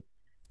Wisconsin.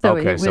 So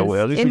okay, it was so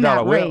at least in we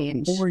got that a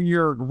range.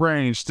 4-year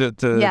range to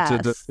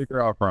Yes.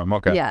 figure out from.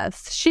 Okay.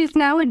 Yes. She's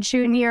now a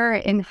junior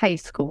in high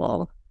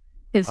school,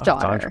 his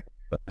daughter.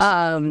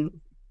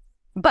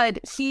 But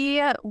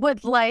he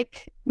would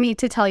like me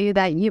to tell you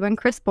that you and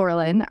Chris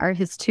Borland are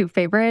his two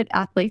favorite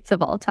athletes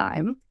of all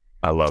time.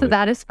 I love So it.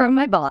 that is from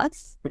my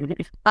boss.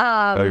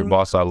 Tell your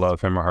boss I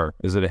love him or her.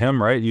 Is it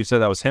him, right? You said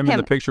that was him in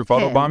the picture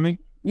photo him. by me?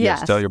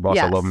 Yes. Tell your boss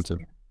I yes. love him too.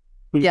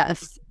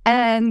 Yes.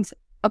 And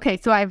okay,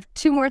 so I have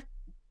two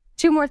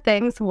more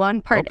things.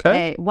 One part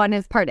A, one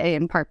is part A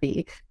and part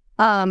B.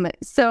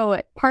 So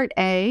part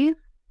A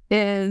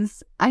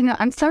is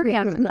I'm sorry.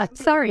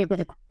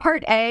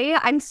 Part A,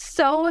 I'm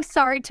so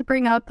sorry to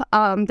bring up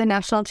the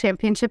national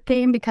championship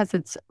game because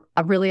it's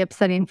really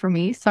upsetting for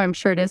me. So I'm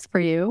sure it is for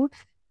you.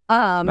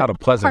 Not a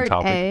pleasant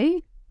part topic.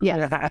 A,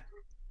 yes.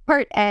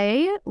 Part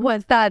A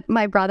was that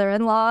my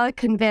brother-in-law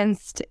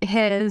convinced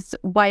his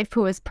wife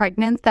who was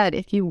pregnant that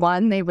if you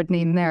won, they would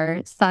name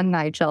their son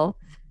Nigel.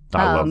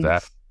 I love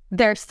that.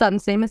 Their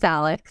son's name is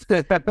Alex.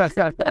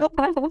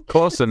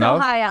 Close enough.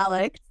 So, hi,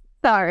 Alex.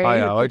 Sorry. Hi,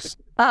 Alex.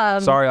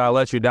 Sorry I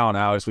let you down,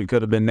 Alex. We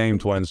could have been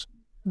named twins.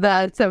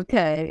 That's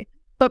okay.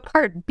 But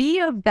part B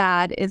of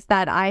that is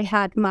that I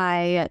had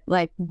my,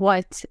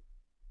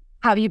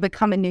 how you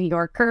become a New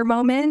Yorker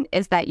moment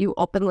is that you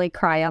openly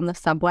cry on the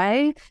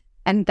subway.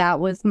 And that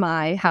was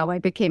my how I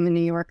became a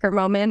New Yorker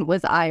moment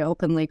was I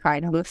openly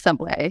cried on the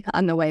subway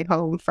on the way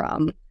home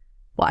from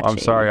watching.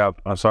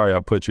 I'm sorry I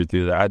put you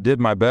through that. I did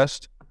my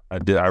best. I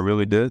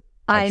really did.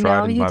 I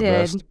know you did.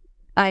 Best.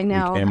 I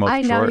know.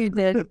 I know you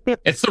did.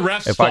 It's the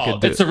ref's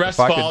fault. It's the ref's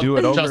fault.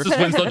 Justice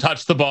Winslow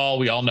touched the ball.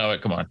 We all know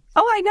it. Come on.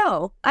 Oh,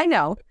 I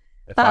know.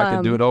 If I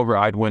could do it over,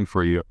 I'd win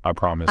for you. I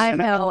promise. I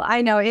know.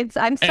 I'm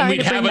sorry. And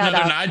we'd to bring have that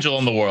another up. Nigel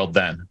in the world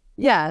then.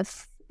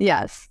 Yes.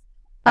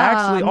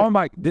 Actually,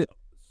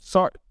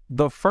 sorry.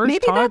 The first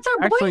maybe time. that's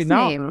our boy's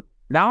name.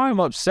 Now I'm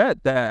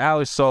upset that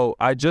Alex. So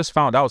I just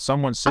found out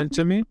someone sent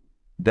to me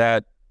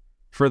that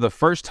for the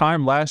first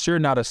time last year,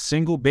 not a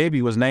single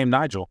baby was named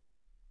Nigel.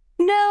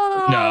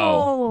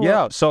 No.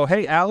 Yeah. So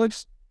hey,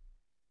 Alex.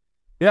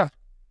 Yeah.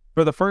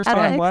 For the first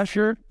time last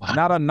year,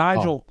 not a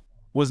Nigel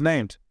was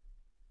named.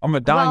 I'm a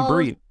dying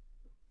breed.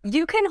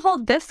 You can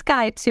hold this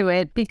guy to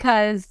it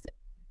because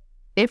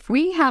if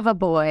we have a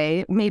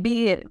boy,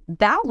 maybe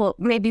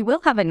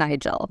we'll have a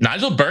Nigel.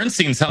 Nigel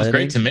Bernstein sounds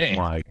great to me.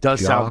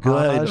 Does sound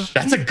good.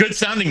 That's a good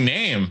sounding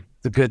name.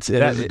 It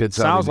is a good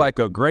sounds like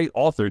a great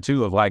author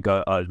too of like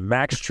a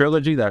Max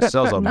trilogy that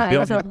sells a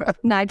billion.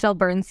 Nigel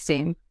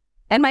Bernstein.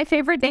 And my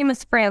favorite name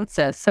is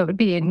Francis, so it would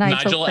be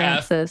Nigel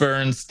Francis. F.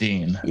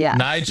 Bernstein. Yeah.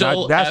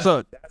 Nigel.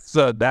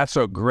 That's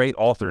a great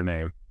author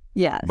name.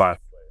 Yes. But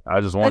I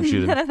just want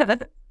you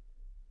to.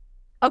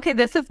 Okay,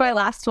 this is my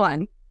last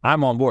one.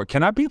 I'm on board.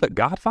 Can I be the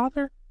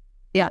Godfather?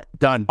 Yeah.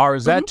 Done. Or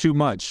is that too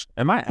much?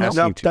 Am I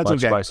asking too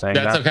much by saying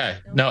that's that? Okay.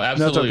 No,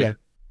 absolutely.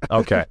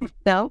 Okay.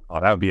 No.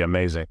 Oh, that would be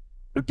amazing.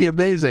 It'd be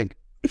amazing.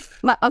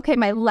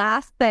 My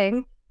last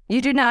thing.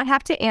 You do not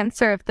have to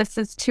answer if this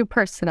is too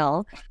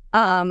personal.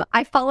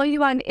 I follow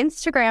you on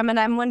Instagram, and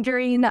I'm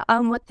wondering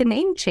what the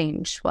name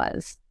change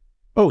was.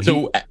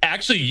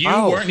 Actually, you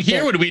weren't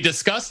here when we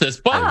discussed this,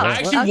 but I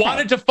actually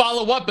wanted to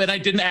follow up, and I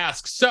didn't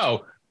ask.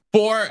 So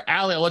for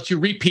Allie, I'll let you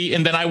repeat,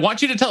 and then I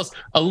want you to tell us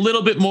a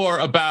little bit more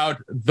about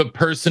the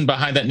person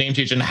behind that name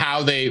change and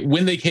how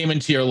when they came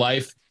into your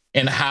life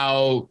and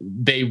how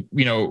they,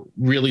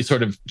 really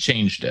sort of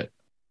changed it.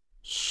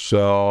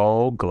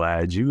 So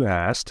glad you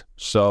asked.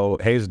 So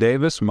Hayes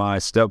Davis, my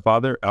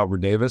stepfather, Albert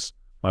Davis,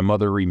 my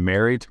mother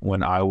remarried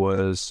when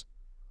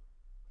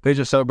they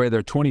just celebrated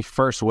their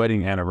 21st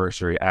wedding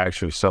anniversary,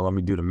 actually. So let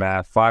me do the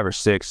math. 5 or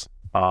 6.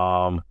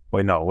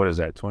 Wait, no, what is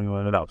that?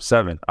 21? No,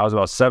 7. I was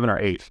about 7 or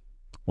 8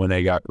 when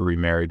they got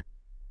remarried.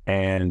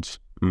 And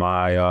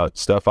my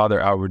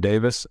stepfather, Albert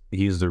Davis,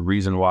 he's the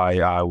reason why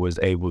I was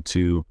able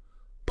to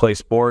play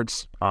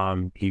sports.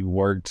 He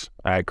worked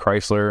at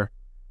Chrysler,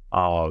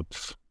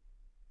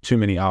 too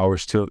many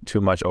hours,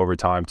 too much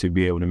overtime to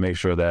be able to make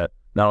sure that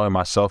not only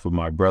myself, but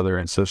my brother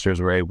and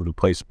sisters were able to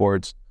play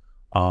sports,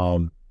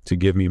 to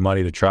give me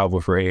money to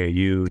travel for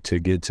AAU, to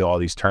get to all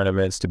these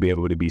tournaments, to be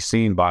able to be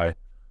seen by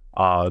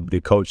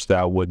the coach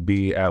that would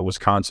be at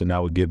Wisconsin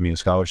that would give me a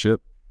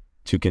scholarship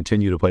to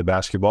continue to play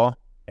basketball.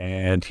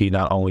 And he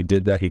not only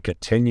did that, he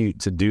continued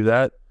to do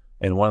that.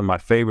 And one of my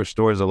favorite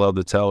stories I love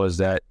to tell is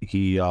that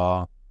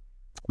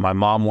my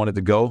mom wanted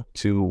to go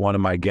to one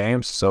of my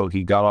games. So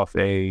he got off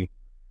a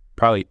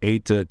probably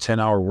 8 to 10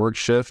 hour work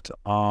shift,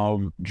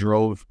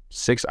 drove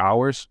 6,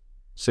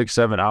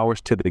 7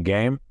 hours to the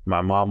game.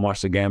 My mom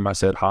watched the game. I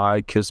said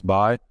hi, kissed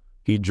bye.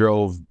 He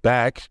drove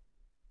back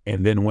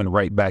and then went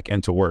right back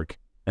into work.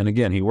 And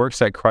again, he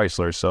works at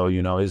Chrysler. So,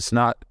 it's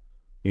not,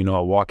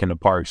 a walk in the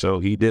park. So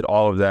he did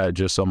all of that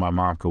just so my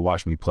mom could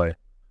watch me play.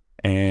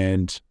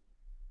 And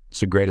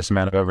it's the greatest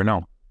man I've ever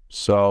known.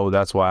 So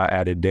that's why I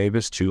added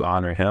Davis to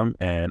honor him.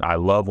 And I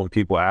love when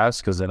people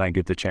ask, because then I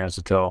get the chance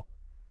to tell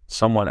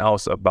someone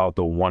else about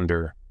the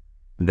wonder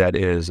that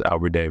is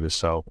Albert Davis.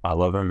 So I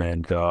love him.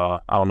 And I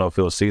don't know if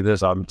he'll see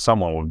this.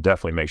 Someone will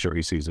definitely make sure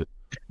he sees it.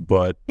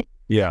 But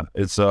Yeah,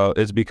 it's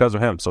because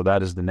of him. So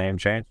that is the name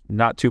change.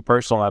 Not too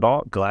personal at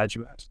all. Glad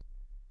you asked.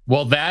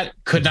 Well, that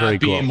could not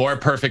be a more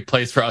perfect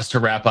place for us to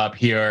wrap up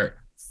here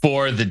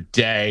for the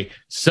day.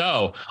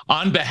 So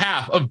on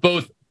behalf of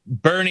both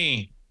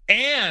Bernie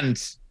and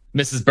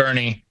Mrs.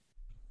 Bernie,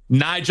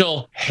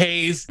 Nigel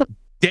Hayes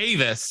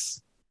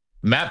Davis,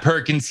 Matt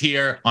Perkins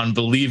here on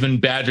Believe in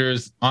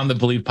Badgers on the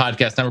Believe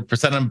Podcast Network,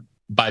 presented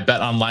by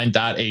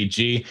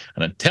betonline.ag.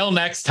 And until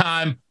next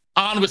time,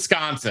 on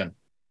Wisconsin.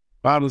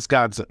 On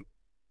Wisconsin.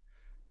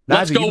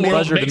 Let's Nigel, go,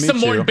 world. Make some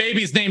more you.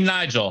 babies named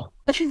Nigel.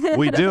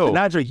 We do.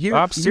 Nigel,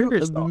 I'm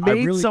serious, you though.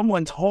 made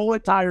someone's whole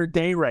entire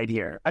day right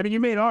here. I mean, you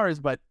made ours,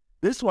 but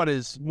this one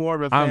is more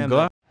of a fan. I'm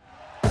glad.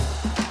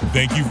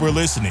 Thank you for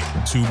listening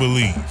to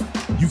Believe.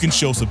 You can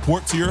show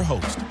support to your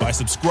host by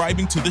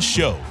subscribing to the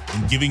show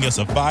and giving us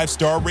a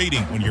 5-star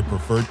rating on your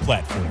preferred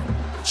platform.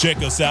 Check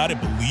us out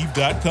at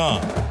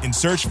Believe.com and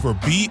search for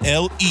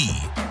BLEAV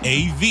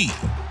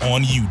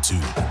on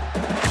YouTube.